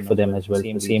something built for them as well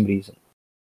for the same reason.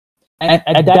 And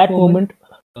at that moment,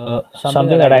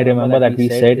 something that I remember that we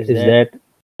said is that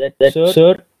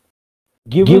sir,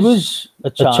 give us a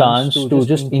chance to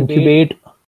just incubate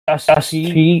us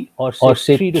three or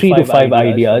say 3 to 5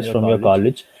 ideas from your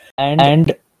college,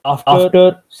 and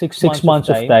after 6 months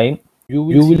of time, you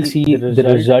will see the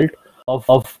result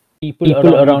of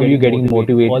people around you getting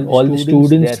motivated, all the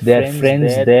students, their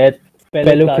friends, their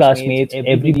fellow classmates,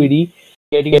 everybody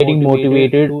getting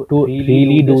motivated to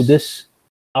really do this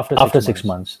after 6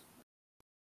 months.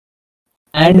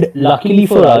 And luckily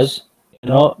for us,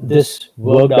 this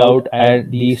worked out,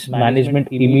 and the management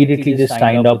immediately just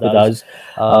signed up with us,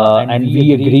 and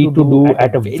we agreed to do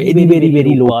at a very, very,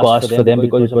 very low cost for them,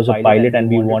 because it was a pilot and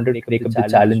we wanted to take up the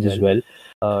challenge as well,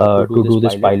 to do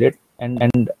this pilot.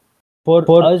 And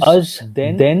for us,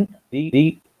 then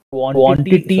the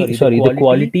the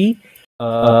quality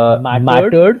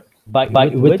mattered,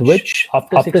 with which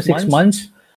after 6 months,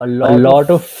 a lot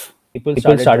of people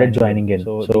started joining in.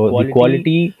 So the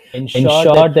quality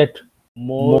ensured that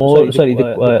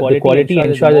the quality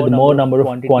ensured that the more number of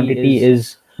quantity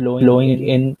is flowing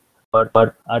in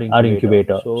for our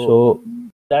incubator. So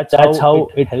that's how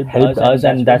it helped us,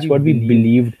 and that's what we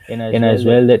believed in as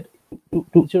well. That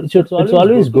it's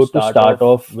always good to start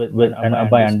off with and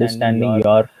by understanding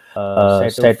your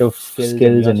set of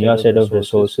skills and your set of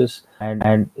resources,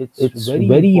 and it's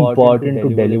very important to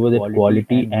deliver that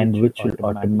quality, and which will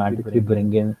automatically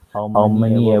bring in how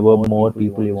many ever more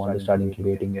people you want to start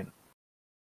incubating in.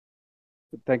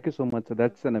 Thank you so much.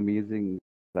 That's an amazing,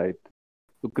 right?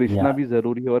 तो कृष्णा भी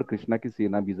जरूरी है और कृष्णा की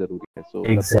सेना भी जरूरी है. So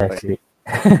exactly.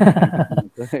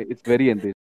 It's very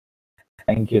enriched.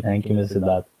 Thank you, Mr.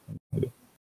 Siddharth.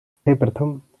 Hey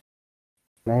Pratham,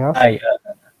 can I ask? Hi.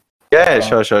 Yeah,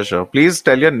 sure. Please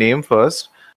tell your name first,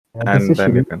 and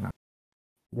then you can.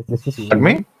 This is Pardon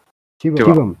me?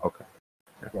 Shivam. Okay.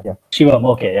 Yeah. Shivam.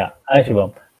 Okay. Yeah. Hi,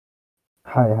 Shivam.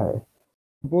 Hi.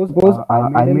 Suppose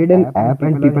I made an app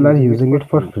and people are using it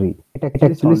for free. It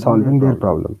actually solving their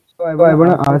problem. So I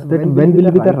want to ask that when will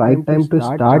be the right time to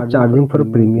start charging for a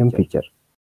premium feature?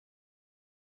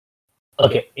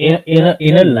 Okay.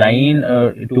 In a line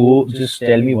to just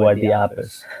tell me what the app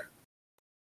is.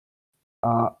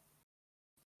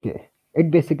 Okay.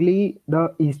 It basically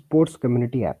the esports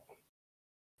community app.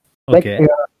 Okay.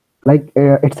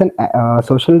 It's an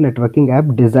social networking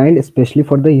app designed especially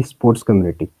for the esports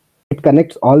community. It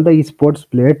connects all the esports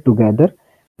players together,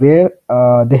 where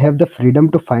they have the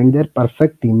freedom to find their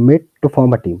perfect teammate to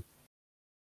form a team.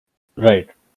 Right.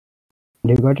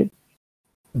 Do you got it?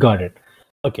 Got it.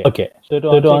 Okay. So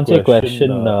to answer your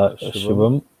question,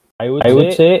 Shivam, I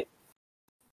would say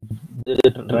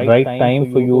the right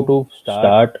time for you to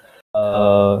start,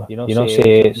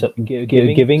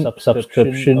 giving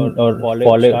subscription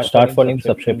or start following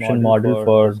subscription model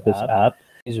for this app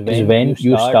is when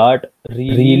you start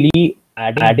really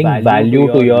adding value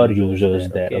to your users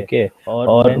there. Okay.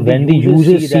 Or when the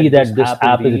users see that this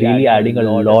app is really adding a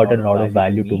lot of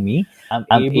value to me,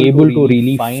 I'm able to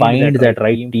really find that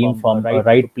right team from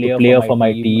right player for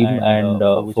my team, and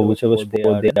for whichever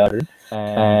sport they are in.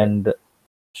 And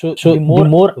so the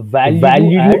more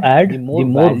value you add, the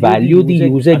more value the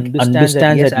user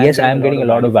understands that yes, I am getting a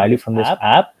lot of value from this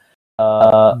app.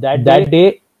 That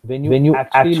day, when you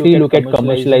actually look at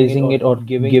commercializing it or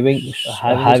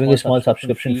having a small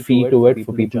subscription fee to it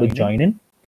for people to join in,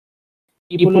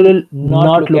 people will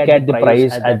not look at the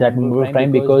price at that moment of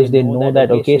time, because they know that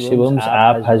okay, Shivam's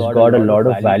app has got a lot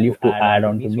of value to add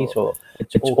on to me, so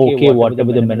it's okay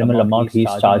whatever the minimal amount he's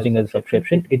charging as a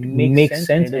subscription. It makes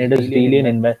sense, and it is really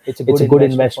it's a good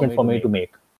investment for me to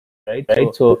make. Right.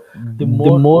 So the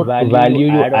more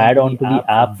value you add on to the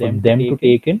app for them to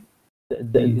take in,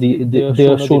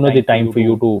 the sooner the time for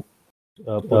you to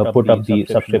put up the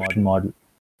subscription model.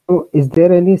 So is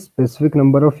there any specific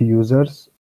number of users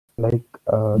like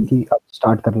कि अब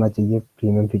start करना चाहिए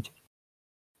premium feature?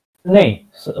 नहीं,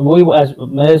 वही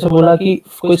मैंने जैसे बोला कि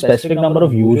कोई specific number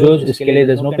of users इसके लिए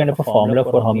there's no kind of a formula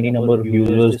for how many number of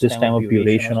users, this time of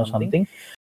duration or something.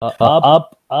 आप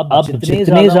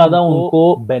जितने ज्यादा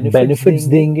उनको benefits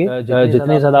देंगे,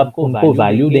 जितने ज्यादा आपको उनको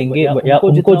value देंगे, या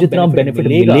उनको जितना benefit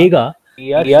मिलेगा,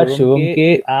 यार शिवम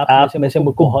के ऐप में से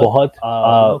मुझको बहुत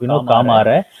काम आ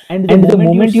रहा है. And the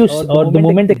moment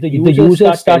the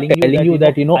user start telling you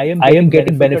that I am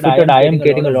getting benefited, I am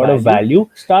getting a lot of value,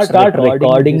 start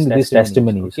recording these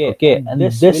testimonies. Okay, and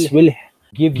this will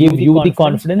give you the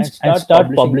confidence, and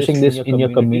start publishing this in your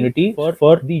community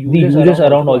for the users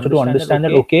around also to understand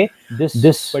that okay,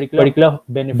 this particular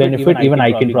benefit even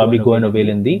I can probably go and avail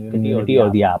in the community or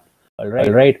the app. All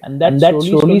right. And that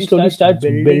slowly starts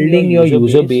building your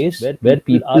user base, where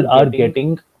people are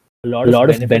getting a lot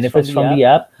of benefits from the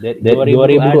app. You are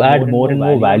able to add more and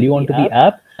more value onto the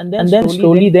app, and then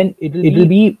slowly it will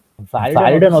be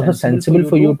valid and also sensible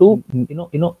for you to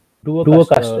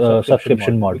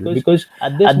subscription model, because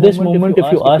at this moment,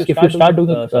 if you ask, if you start doing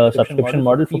a subscription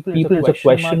model, for people it's a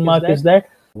question mark, is that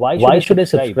why should I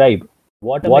subscribe?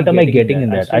 What am I getting in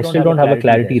that? I still don't have a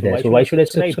clarity there. So why should I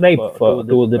subscribe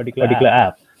to the particular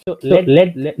app? So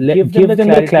let give them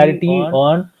the clarity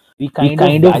on the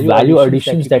kind of value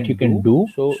additions that you can do.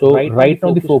 So right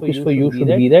now the focus for you should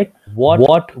be that what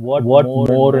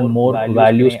more and more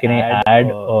values can I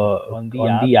add on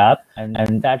the app,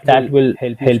 and that will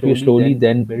help you slowly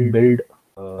then build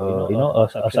a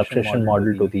subscription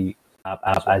model to the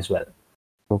app as well.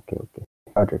 Okay,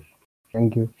 got it.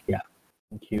 Thank you. Yeah.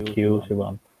 Thank you,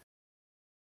 Shivam.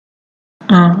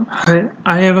 Hi,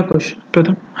 I have a question,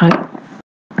 Pratham. Hi.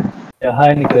 Yeah,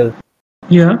 hi, Nikhil.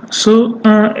 Yeah, so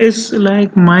it's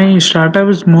like my startup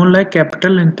is more like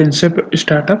capital intensive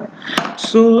startup.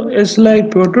 So it's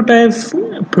like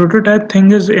prototype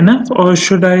thing is enough, or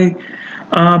should I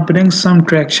bring some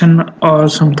traction or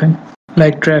something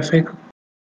like traffic?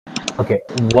 Okay,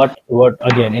 what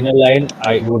again, in a line,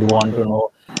 I would want to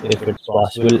know, if it's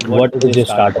possible, what is your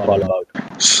startup all about?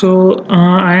 So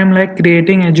I am like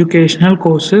creating educational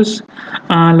courses,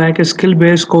 like skill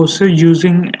based courses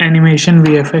using animation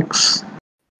VFX.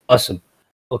 Awesome.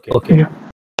 Okay. Yeah.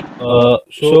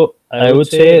 So I would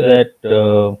say that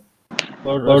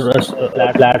for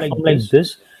a platform like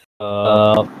this,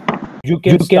 you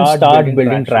can start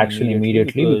building traction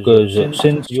immediately, because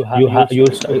since you have you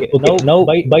okay, now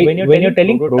by when you're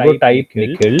telling prototype,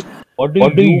 Nikhil, what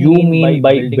do you mean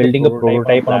by building a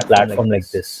prototype on a platform like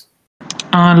this?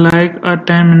 Like a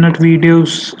 10-minute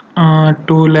videos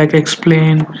to like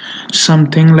explain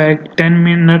something, like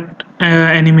 10-minute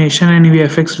animation and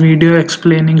VFX video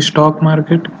explaining stock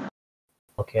market.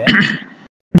 Okay.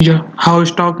 Yeah, how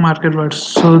stock market works.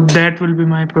 So that will be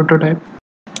my prototype.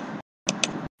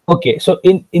 Okay, so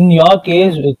in your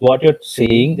case, with what you're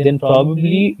saying, then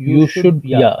probably you should,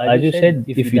 yeah, as you said,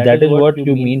 if that is what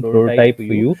you mean prototype for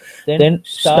you, then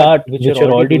start, which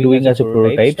you're already doing as a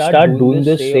prototype, start doing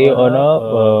this, say, on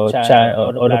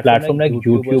a on a platform like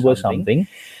YouTube or something,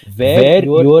 where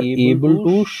you're able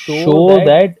to show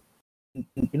that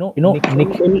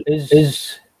Nikhil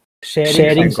is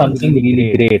sharing something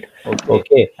really great.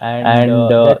 Okay, and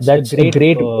that's a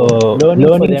great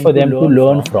learning for them to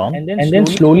learn from, and then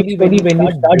slowly when you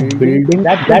start building,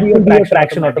 that will be a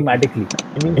traction automatically.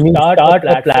 I mean, start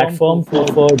a platform for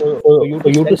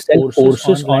you to sell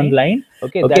courses online.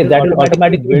 Okay, that will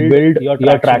automatically build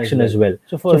your traction as well.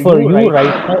 So for you right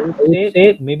now, I would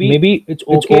say maybe it's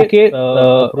okay,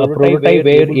 a prototype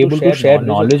where you're able to share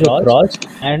knowledge across,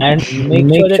 and make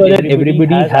sure that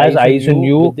everybody has eyes on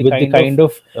you with the kind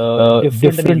of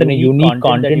different and a unique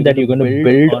content that you're going to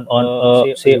build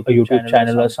on, say, a YouTube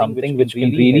channel or something, which can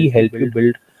really help you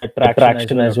build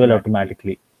attraction as well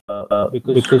automatically.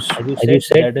 Because as you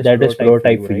said, that is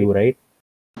prototype for you, right?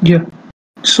 Yeah.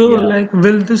 So like,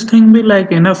 will this thing be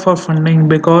like enough for funding?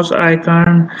 Because I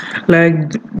can't like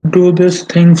do this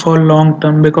thing for long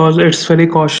term, because it's very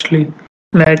costly,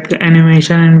 like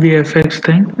animation and VFX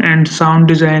thing and sound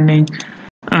designing.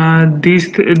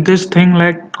 This thing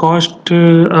like cost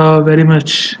very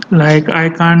much. Like I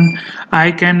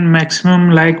can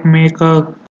maximum like make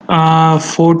a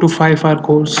 4 to 5 hour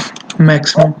course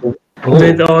maximum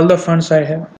with all the funds I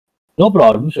have. No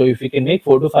problem. So if you can make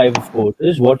 4 to 5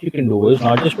 courses, what you can do is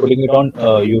not just putting it on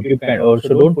YouTube, and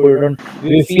also don't put it on.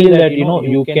 You feel that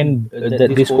you can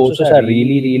that these courses are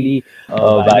really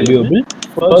valuable.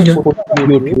 First, Yeah. put it on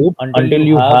YouTube until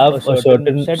you have a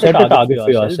certain set a target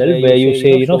for yourself, where you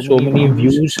say so many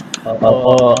views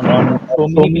on so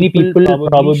many people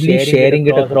probably sharing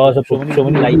it across, so many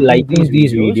people liking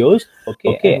these videos.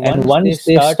 Okay, and once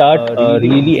they start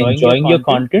really enjoying your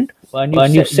content,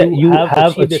 when you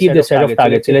have achieved a set of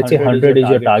targets, say, let's say 100 is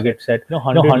your target set,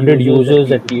 100 users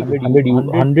that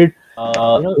 100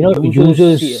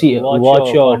 users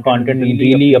watch your content and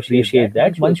really appreciate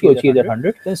that. Once you achieve that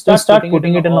 100, then start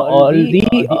putting it on all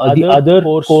the other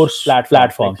course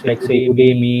platforms, like say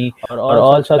Udemy or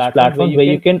all such platforms, where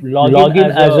you can log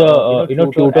in as a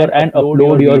tutor and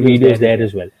upload your videos there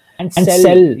as well, and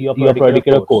sell your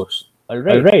particular course. All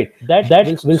right, that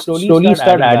will slowly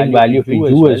start adding value to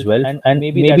you as well, and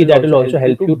maybe that will also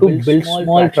help you to build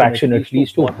small traction, at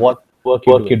least, to what work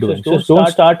you're doing. So don't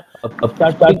start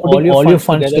putting all your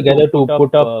funds together to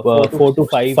put up 4 to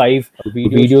 5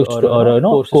 videos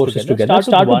or courses together.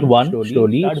 Start with one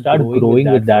slowly, start growing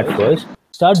with that first.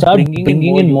 Start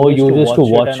bringing in more users to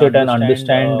watch it and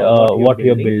understand what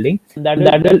you're building. And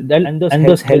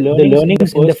those help, the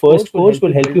learnings in the first course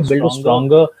will help you build a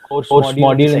stronger course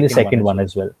module in the second one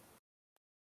as well.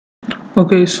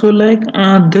 Okay, so like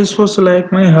this was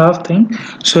like my half thing.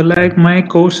 So like my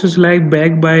course is like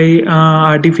backed by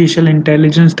artificial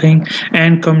intelligence thing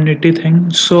and community thing.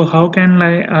 So how can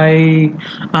like I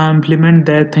implement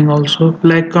that thing also?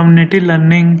 Like community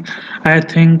learning, I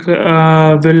think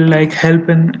will like help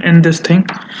in this thing.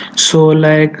 So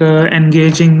like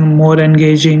engaging, more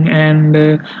engaging,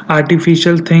 and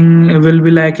artificial thing will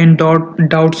be like in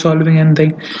doubt solving and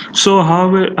thing. So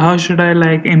how should I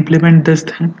like implement this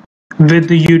thing with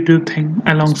the YouTube thing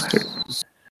alongside?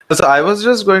 So I was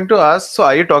just going to ask, so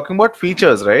are you talking about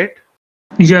features, right?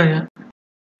 Yeah, yeah.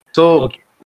 So Okay.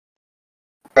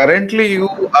 currently you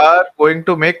are going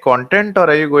to make content, or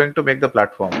are you going to make the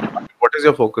platform? What is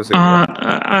your focus area?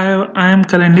 I am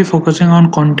currently focusing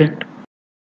on content.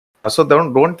 So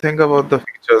don't think about the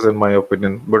features, in my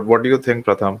opinion. But what do you think,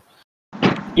 Pratham?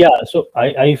 Yeah, so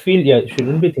I feel, yeah, you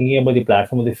shouldn't be thinking about the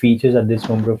platform or the features at this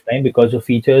moment of time, because the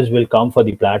features will come for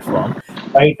the platform.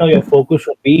 Right now, your focus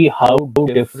should be how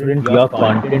different your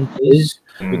content is,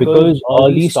 because all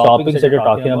these topics that you're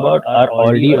talking about are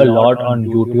already a lot on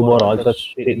YouTube or all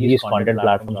such these content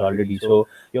platforms already. So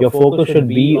your focus should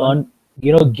be on,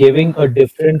 giving a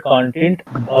different content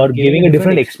or giving a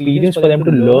different experience for them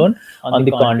to learn on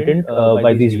the content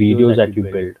by these videos that you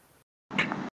build.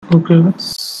 Okay.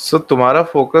 So तुम्हारा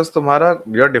focus, तुम्हारा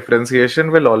your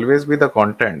differentiation will always be the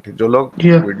content. जो लोग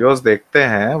Yeah. videos देखते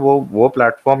हैं वो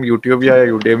platform YouTube या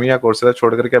Udemy या Coursera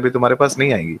छोड़ करके अभी तुम्हारे पास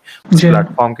नहीं आएगी उस Yeah.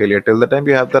 platform के लिए, till the time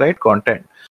you have the right content.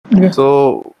 Yeah. So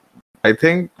I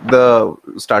think the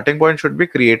starting point should be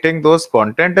creating those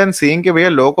content and seeing कि भैया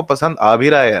लोगों को पसंद आ भी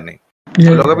रहा है या नहीं.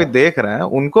 Yeah. लोग अभी देख रहे हैं,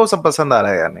 उनको सब पसंद आ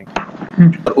रहा है या नहीं.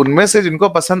 और उनमें से जिनको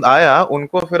पसंद आया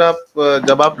उनको फिर आप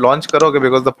जब आप लॉन्च करोगे,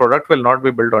 because the product will not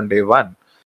be built on day one.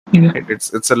 Yeah.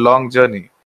 It's a long journey.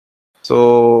 So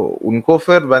उनको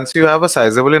फिर once you have a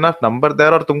sizable enough number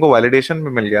there, और तुमको validation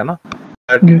भी मिल गया ना,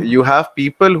 that Yeah. you have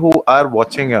people who are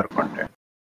watching your content,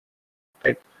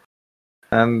 right?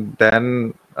 And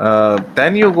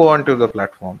then you go on to the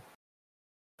platform.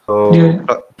 So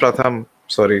Yeah. Pratham,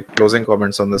 sorry, closing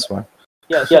comments on this one.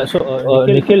 या सो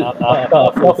निखिल, आपका आपका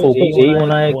focus यही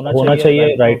होना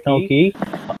चाहिए राइट नाउ कि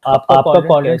आपका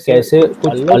content कैसे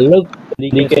कुछ अलग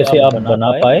तरीके से आप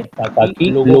बना पाए, ताकि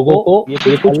लोगों को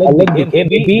ये कुछ अलग दिखे. May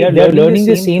be they are learning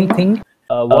the same thing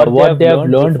what they have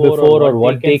learned before or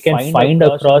what they can find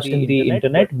across in the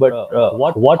internet, but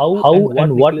how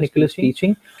and what Nikhil is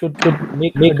teaching should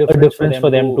make a difference for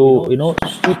them to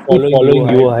keep following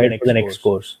you ahead for the next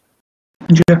course.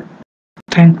 Yeah.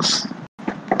 Thanks.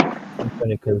 Thank you,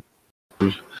 Nikhil.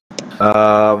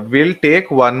 We'll take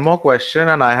one more question,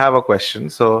 and I have a question.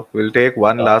 So we'll take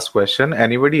one last question.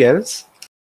 Anybody else?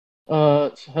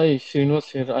 Hi,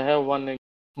 Srinivas here. I have one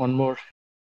more.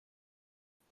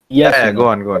 Yes, Yeah, go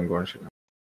on, Shrina.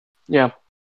 Yeah.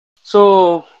 So,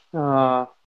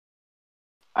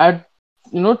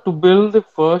 to build the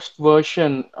first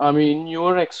version, I mean, in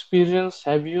your experience,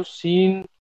 have you seen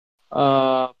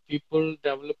people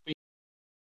developing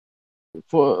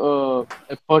for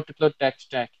a particular tech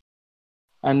stack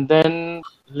and then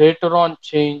later on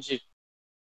change it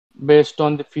based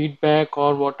on the feedback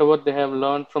or whatever they have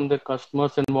learned from their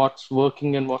customers and what's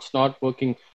working and what's not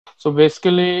working? So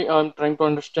basically, I'm trying to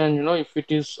understand, if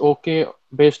it is okay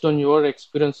based on your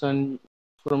experience and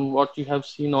from what you have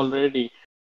seen already.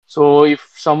 So if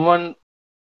someone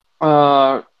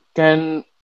can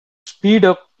speed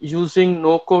up using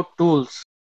no-code tools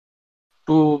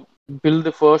to build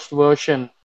the first version,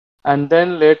 and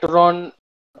then later on,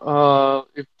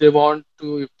 if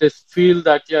they feel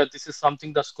that this is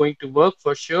something that's going to work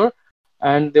for sure,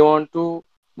 and they want to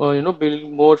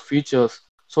build more features.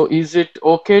 So is it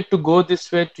okay to go this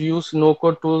way, to use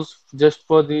no-code tools just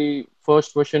for the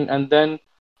first version and then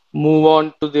move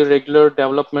on to the regular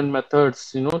development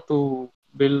methods, to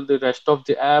build the rest of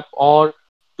the app, or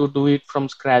to do it from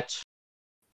scratch?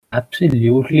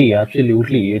 Absolutely,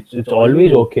 absolutely. It's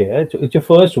always okay. It's your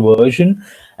first version,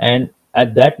 and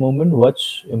at that moment,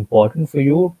 what's important for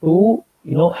you to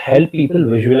help people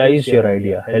visualize your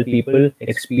idea, help people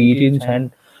experience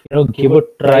and give a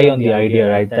try on the idea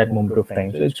right at that moment of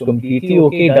time. So it's completely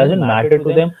okay. It doesn't matter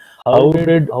to them how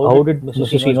did Mr.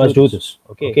 Srinivas do this.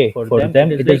 Okay, for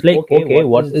them it is like, okay,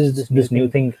 what is this new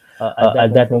thing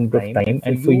at that moment of time?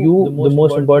 And for you, the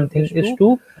most important thing is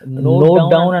to note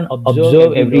down and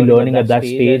observe every learning at that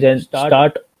stage and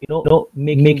start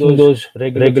making those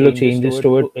regular changes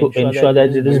to it to ensure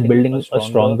that it is building a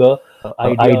stronger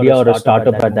idea or a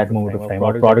startup at that moment of time,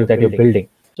 or product that you're building.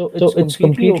 So it's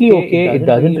completely okay. It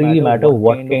doesn't really matter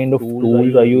what kind of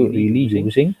tools are you really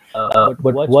using.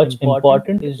 But what's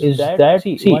important is that,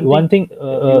 see, one thing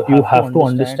you have to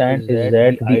understand is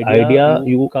that the idea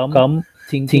you come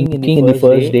thinking in the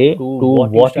first day to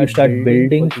what you start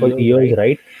building for years,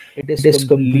 right? It is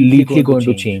completely going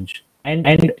to change.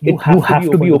 And you have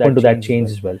to be open to that change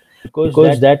as well,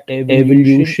 because that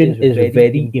evolution is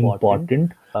very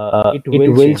important. It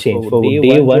will change. For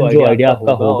day one जो idea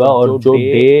आपका होगा, और जो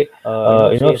day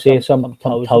say some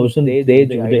thousand day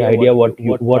the idea what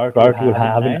product you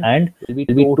have in hand will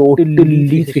be totally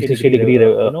 360 degree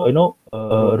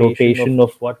rotation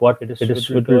of what it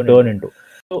will turn into.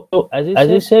 So as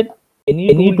I said,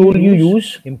 any tool you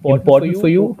use, important for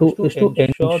you to is to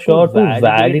ensure to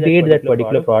validate that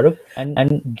particular product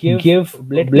and give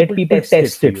let people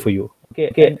test it for you.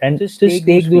 Okay, and just take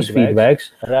those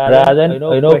feedbacks rather than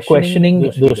questioning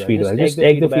those feedbacks. Just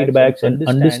take the feedbacks and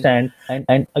understand.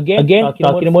 And again,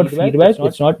 talking about feedback,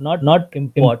 it's not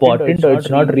important, or it's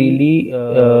not really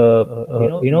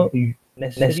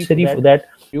necessary for that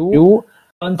you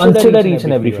consider each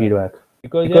and every feedback.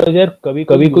 Because यार कभी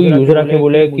कोई user आके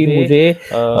बोले कि मुझे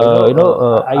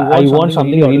I want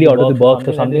something really out of the box,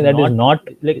 or something that is not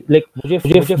like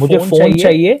मुझे phone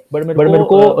चाहिए, but मेरे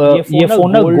को ये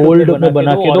फोन ना गोल्ड में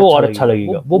बना के दो और अच्छा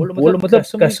लगेगा. वो बोल मतलब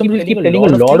customers will keep telling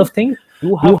a lot of things.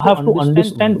 You have to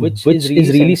understand which is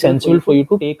really sensible for you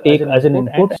to take as an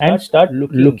input and start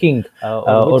looking,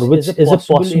 or which is a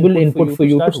possible input for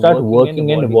you to start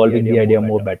working and evolving the idea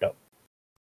more better.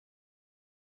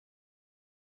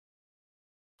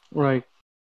 Right.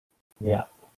 Yeah.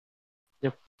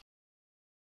 Yep.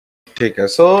 ठीक है.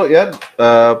 So yeah,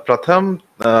 Pratham,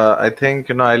 I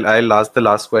think I'll ask the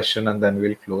last question and then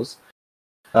we'll close.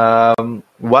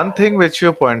 One thing which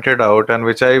you pointed out and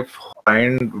which I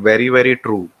find very, very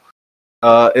true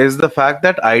is the fact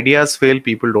that ideas fail,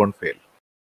 people don't fail.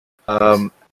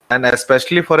 And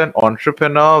especially for an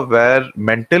entrepreneur where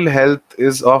mental health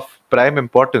is of prime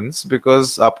importance,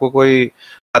 because आपको कोई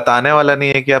बताने वाला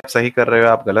नहीं है कि आप सही कर रहे हो,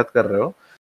 आप गलत कर रहे हो.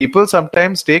 People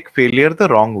sometimes take failure the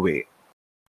wrong way.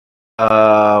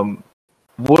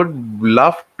 Would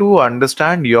love to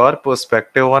understand your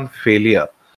perspective on failure,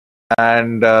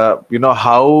 and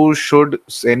how should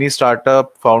any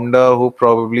startup founder who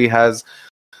probably has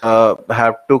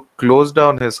have to close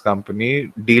down his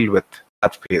company deal with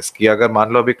that phase. कि अगर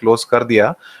मान लो अभी close कर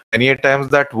दिया, many times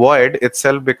that void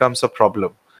itself becomes a problem.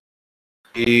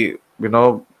 कि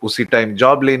उसी time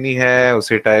job लेनी है,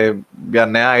 उसी टाइम या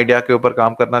नया आइडिया के ऊपर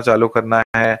काम करना चालू करना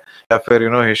है, या फिर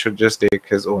he should just take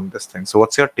his own this thing. So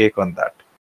what's your take on that?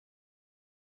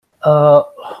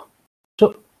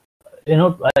 So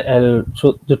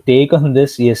so the take on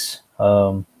this is,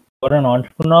 for an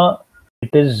entrepreneur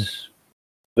it is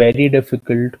very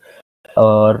difficult,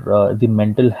 or the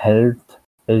mental health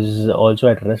is also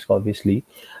at risk, obviously,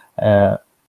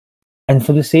 and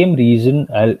for the same reason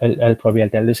I'll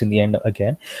tell this in the end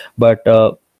again, but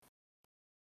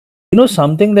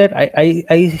something that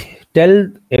I tell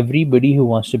everybody who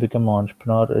wants to become an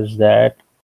entrepreneur is that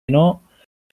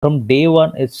from day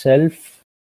one itself,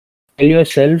 tell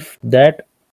yourself that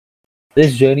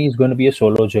this journey is going to be a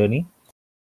solo journey.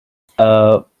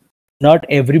 Not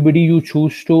everybody you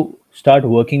choose to start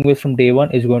working with from day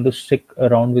one is going to stick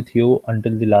around with you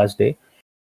until the last day.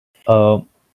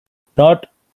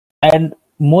 And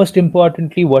most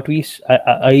importantly, what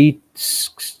I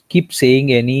keep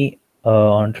saying any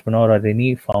entrepreneur or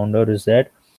any founder is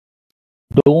that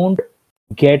don't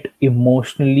get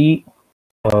emotionally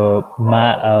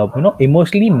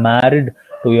emotionally married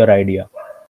to your idea,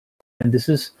 and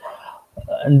this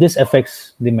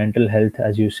affects the mental health,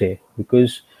 as you say,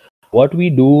 because what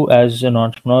we do as an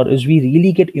entrepreneur is we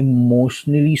really get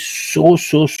emotionally so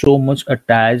much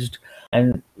attached,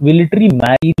 and we literally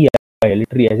marry the idea.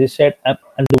 Literally, as I said,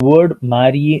 and the word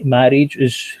marriage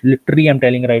is literally, I'm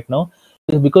telling right now,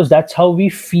 is because that's how we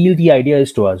feel the idea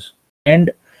is to us,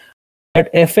 and that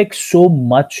affects so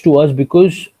much to us,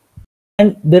 because,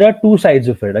 and there are two sides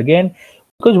of it again,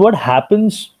 because what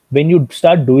happens when you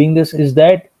start doing this is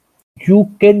that you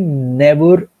can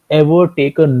never ever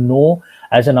take a no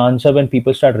as an answer when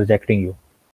people start rejecting you.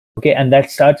 Okay, and that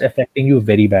starts affecting you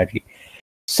very badly.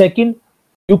 Second,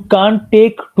 you can't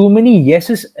take too many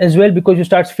yeses as well, because you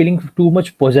start feeling too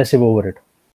much possessive over it.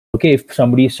 Okay, if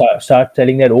somebody starts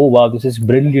telling that, oh wow, this is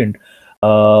brilliant,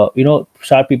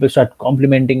 people start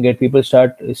complimenting it, people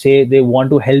start say they want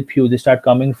to help you, they start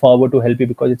coming forward to help you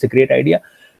because it's a great idea,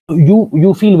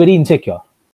 you feel very insecure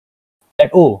that,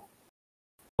 oh,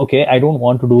 okay, I don't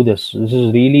want to do this is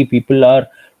really, people are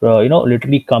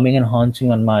literally coming and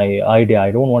haunting on my idea,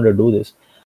 I don't want to do this.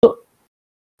 So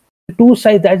two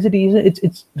sides. That's the reason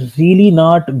it's really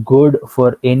not good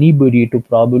for anybody to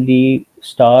probably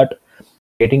start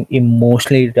getting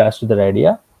emotionally attached to that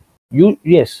idea.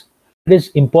 Yes, it is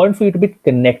important for you to be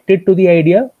connected to the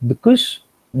idea, because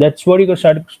that's what you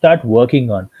can start working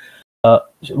on.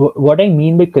 So what I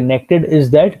mean by connected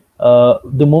is that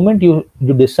the moment you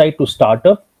decide to start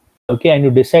up, okay, and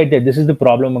you decide that this is the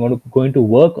problem I'm going to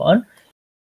work on,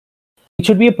 it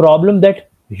should be a problem that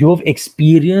you have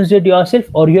experienced it yourself,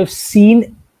 or you have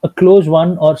seen a close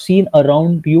one or seen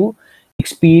around you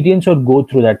experience or go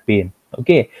through that pain.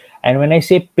 Okay, and when I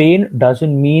say pain,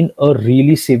 doesn't mean a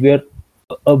really severe,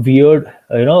 a weird,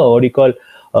 what do you call,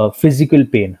 physical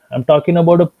pain. I'm talking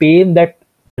about a pain that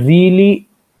really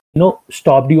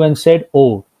stopped you and said,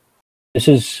 oh, this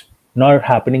is not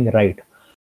happening right.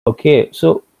 Okay,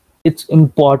 so it's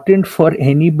important for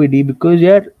anybody, because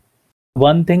yeah,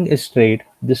 one thing is straight,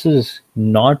 this is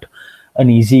not an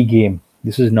easy game.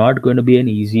 This is not going to be an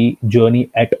easy journey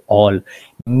at all.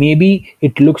 Maybe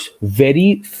it looks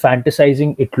very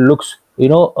fantasizing, it looks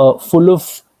full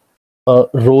of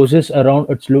roses around,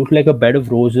 it looks like a bed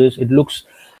of roses, it looks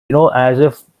as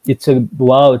if it's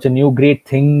a new great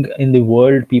thing in the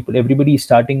world. Everybody's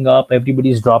starting up,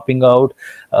 everybody's dropping out,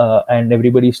 and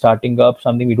everybody's starting up.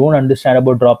 Something we don't understand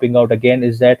about dropping out again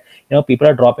is that people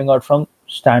are dropping out from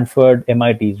Stanford,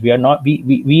 MITs. We are not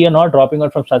dropping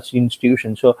out from such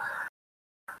institutions. So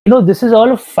this is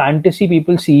all a fantasy,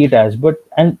 people see it as,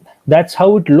 and that's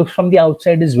how it looks from the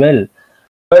outside as well.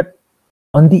 But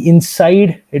on the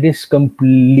inside, it is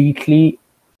completely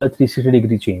a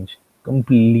 360-degree change,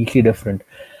 completely different.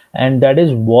 And that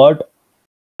is what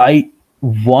I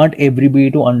want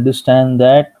everybody to understand,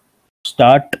 that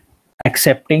start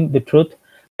accepting the truth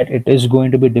that it is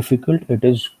going to be difficult. It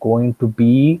is going to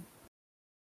be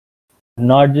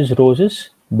not just roses,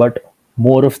 but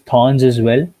more of thorns as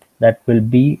well that will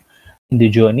be in the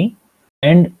journey.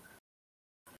 And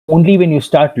only when you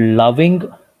start loving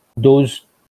those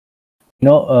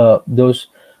those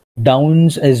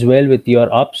downs as well with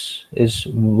your ups is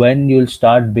when you'll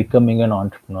start becoming an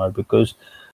entrepreneur. Because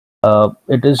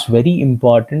it is very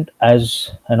important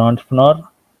as an entrepreneur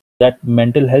that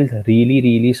mental health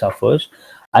really suffers.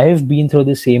 I have been through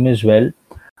the same as well.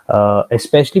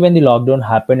 Especially when the lockdown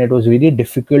happened, it was really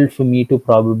difficult for me to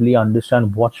probably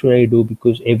understand what should I do,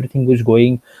 because everything was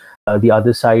going the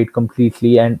other side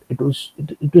completely, and it was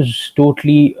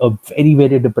totally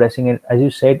very depressing. And as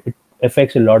you said, it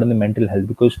affects a lot on the mental health,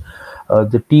 because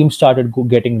the team started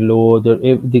getting low,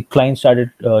 the client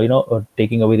started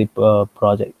taking away the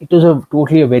project. It was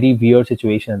totally a very weird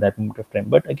situation at that moment of time.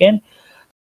 But again,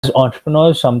 as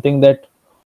entrepreneurs, something that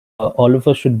all of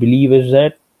us should believe is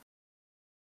that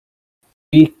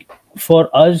for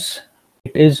us,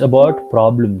 it is about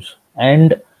problems.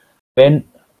 And when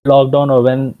lockdown or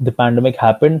when the pandemic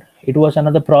happened, it was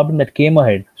another problem that came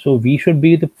ahead. So we should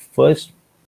be the first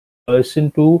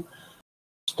person to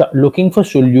start looking for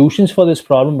solutions for this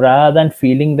problem, rather than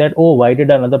feeling that, oh, why did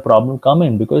another problem come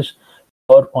in? Because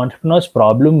for entrepreneurs,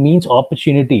 problem means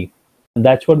opportunity. And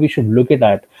that's what we should look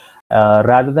at,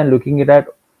 rather than looking at,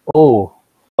 oh,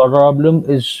 problem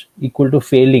is equal to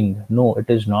failing. No, it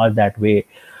is not that way.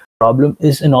 Problem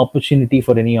is an opportunity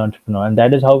for any entrepreneur, and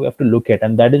that is how we have to look at.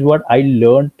 And that is what I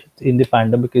learned in the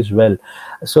pandemic as well.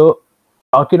 So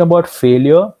talking about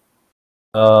failure,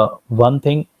 one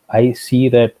thing I see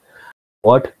that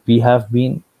what we have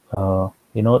been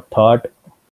thought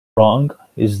wrong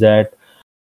is that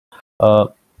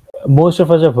most of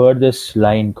us have heard this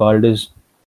line called as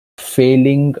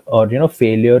failing, or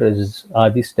failure are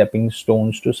the stepping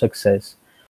stones to success.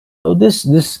 So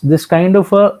this kind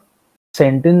of a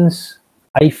sentence,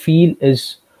 I feel,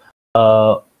 is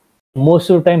most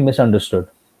of the time misunderstood.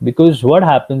 Because what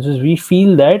happens is we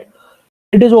feel that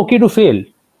it is okay to fail.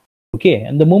 Okay,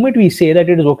 and the moment we say that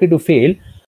it is okay to fail,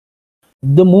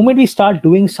 the moment we start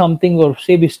doing something, or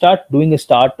say we start doing a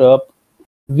startup,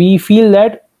 we feel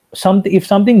that if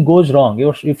something goes wrong,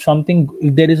 if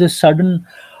there is a sudden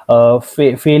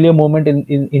failure moment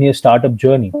in your startup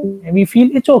journey, and we feel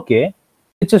it's okay,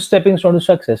 it's a stepping stone to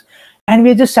success, and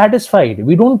we're just satisfied.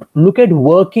 We don't look at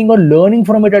working or learning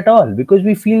from it at all, because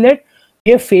we feel that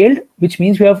we have failed, which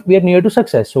means we are near to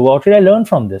success. So what should I learn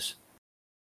from this?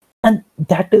 And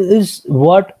that is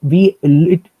what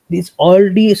it's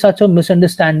already such a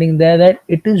misunderstanding there, that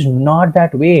it is not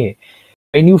that way.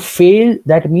 When you fail,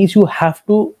 that means you have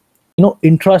to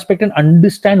introspect and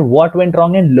understand what went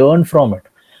wrong and learn from it.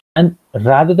 And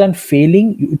rather than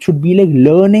failing, it should be like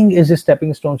learning is a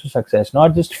stepping stone to success,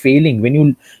 not just failing. When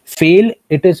you fail,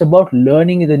 it is about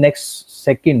learning in the next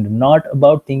second, not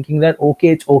about thinking that okay,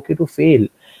 it's okay to fail.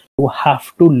 You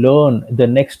have to learn the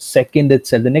next second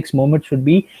itself. The next moment should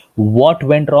be, what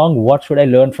went wrong? What should I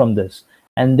learn from this?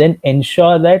 And then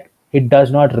ensure that it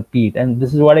does not repeat. And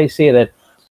this is what I say, that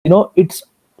it's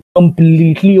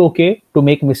completely okay to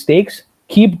make mistakes.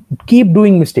 Keep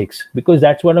doing mistakes, because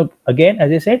that's what, again,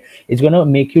 as I said, it's going to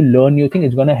make you learn new things.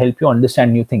 It's going to help you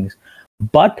understand new things.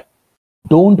 But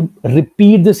don't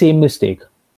repeat the same mistake.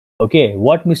 Okay,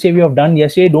 what mistake you have done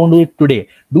yesterday, don't do it today.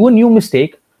 Do a new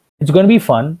mistake. It's going to be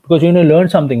fun because you're going to learn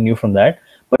something new from that.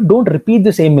 But don't repeat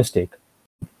the same mistake.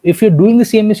 If you're doing the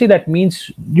same mistake, that means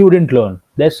you didn't learn.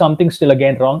 There's something still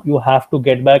again wrong. You have to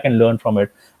get back and learn from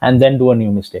it, and then do a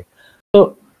new mistake.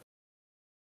 So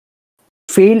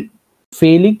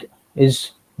failing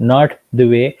is not the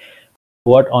way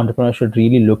what entrepreneurs should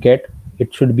really look at.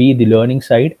 It should be the learning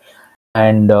side,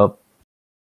 and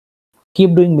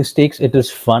keep doing mistakes. It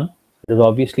is fun. It is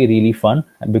obviously really fun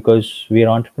because we're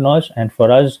entrepreneurs, and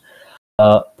for us,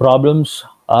 problems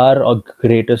are our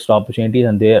greatest opportunities,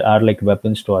 and they are like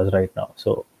weapons to us right now.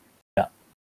 So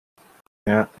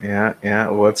yeah,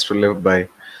 words to live by.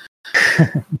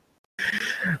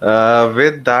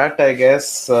 With that, I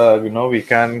guess we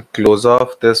can close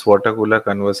off this water cooler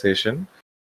conversation.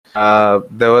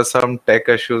 There were some tech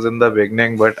issues in the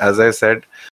beginning, but as I said,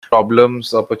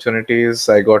 problems, opportunities,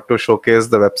 I got to showcase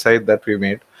the website that we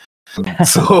made.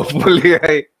 So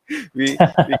hopefully we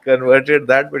converted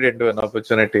that bit into an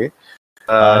opportunity.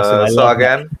 So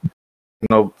again,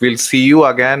 we'll see you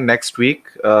again next week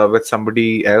with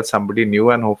somebody else, somebody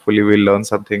new, and hopefully we'll learn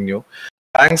something new.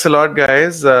 Thanks a lot,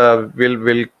 guys.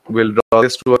 We'll draw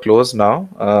this to a close now.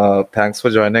 Thanks for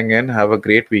joining in. Have a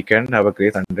great weekend. Have a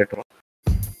great Sunday.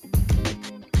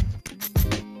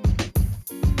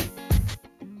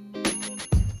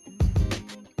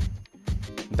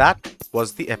 That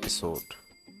was the episode.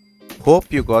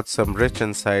 Hope you got some rich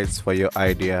insights for your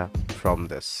idea from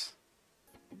this.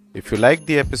 If you liked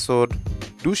the episode,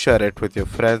 do share it with your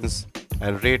friends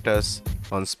and rate us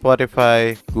on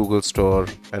Spotify, Google Store,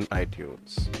 and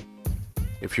iTunes.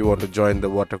 If you want to join the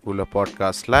Water Cooler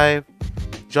Podcast live,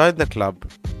 join the club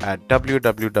at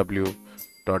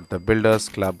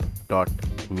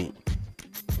www.thebuildersclub.me.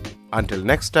 Until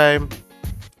next time,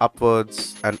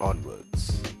 upwards and onwards.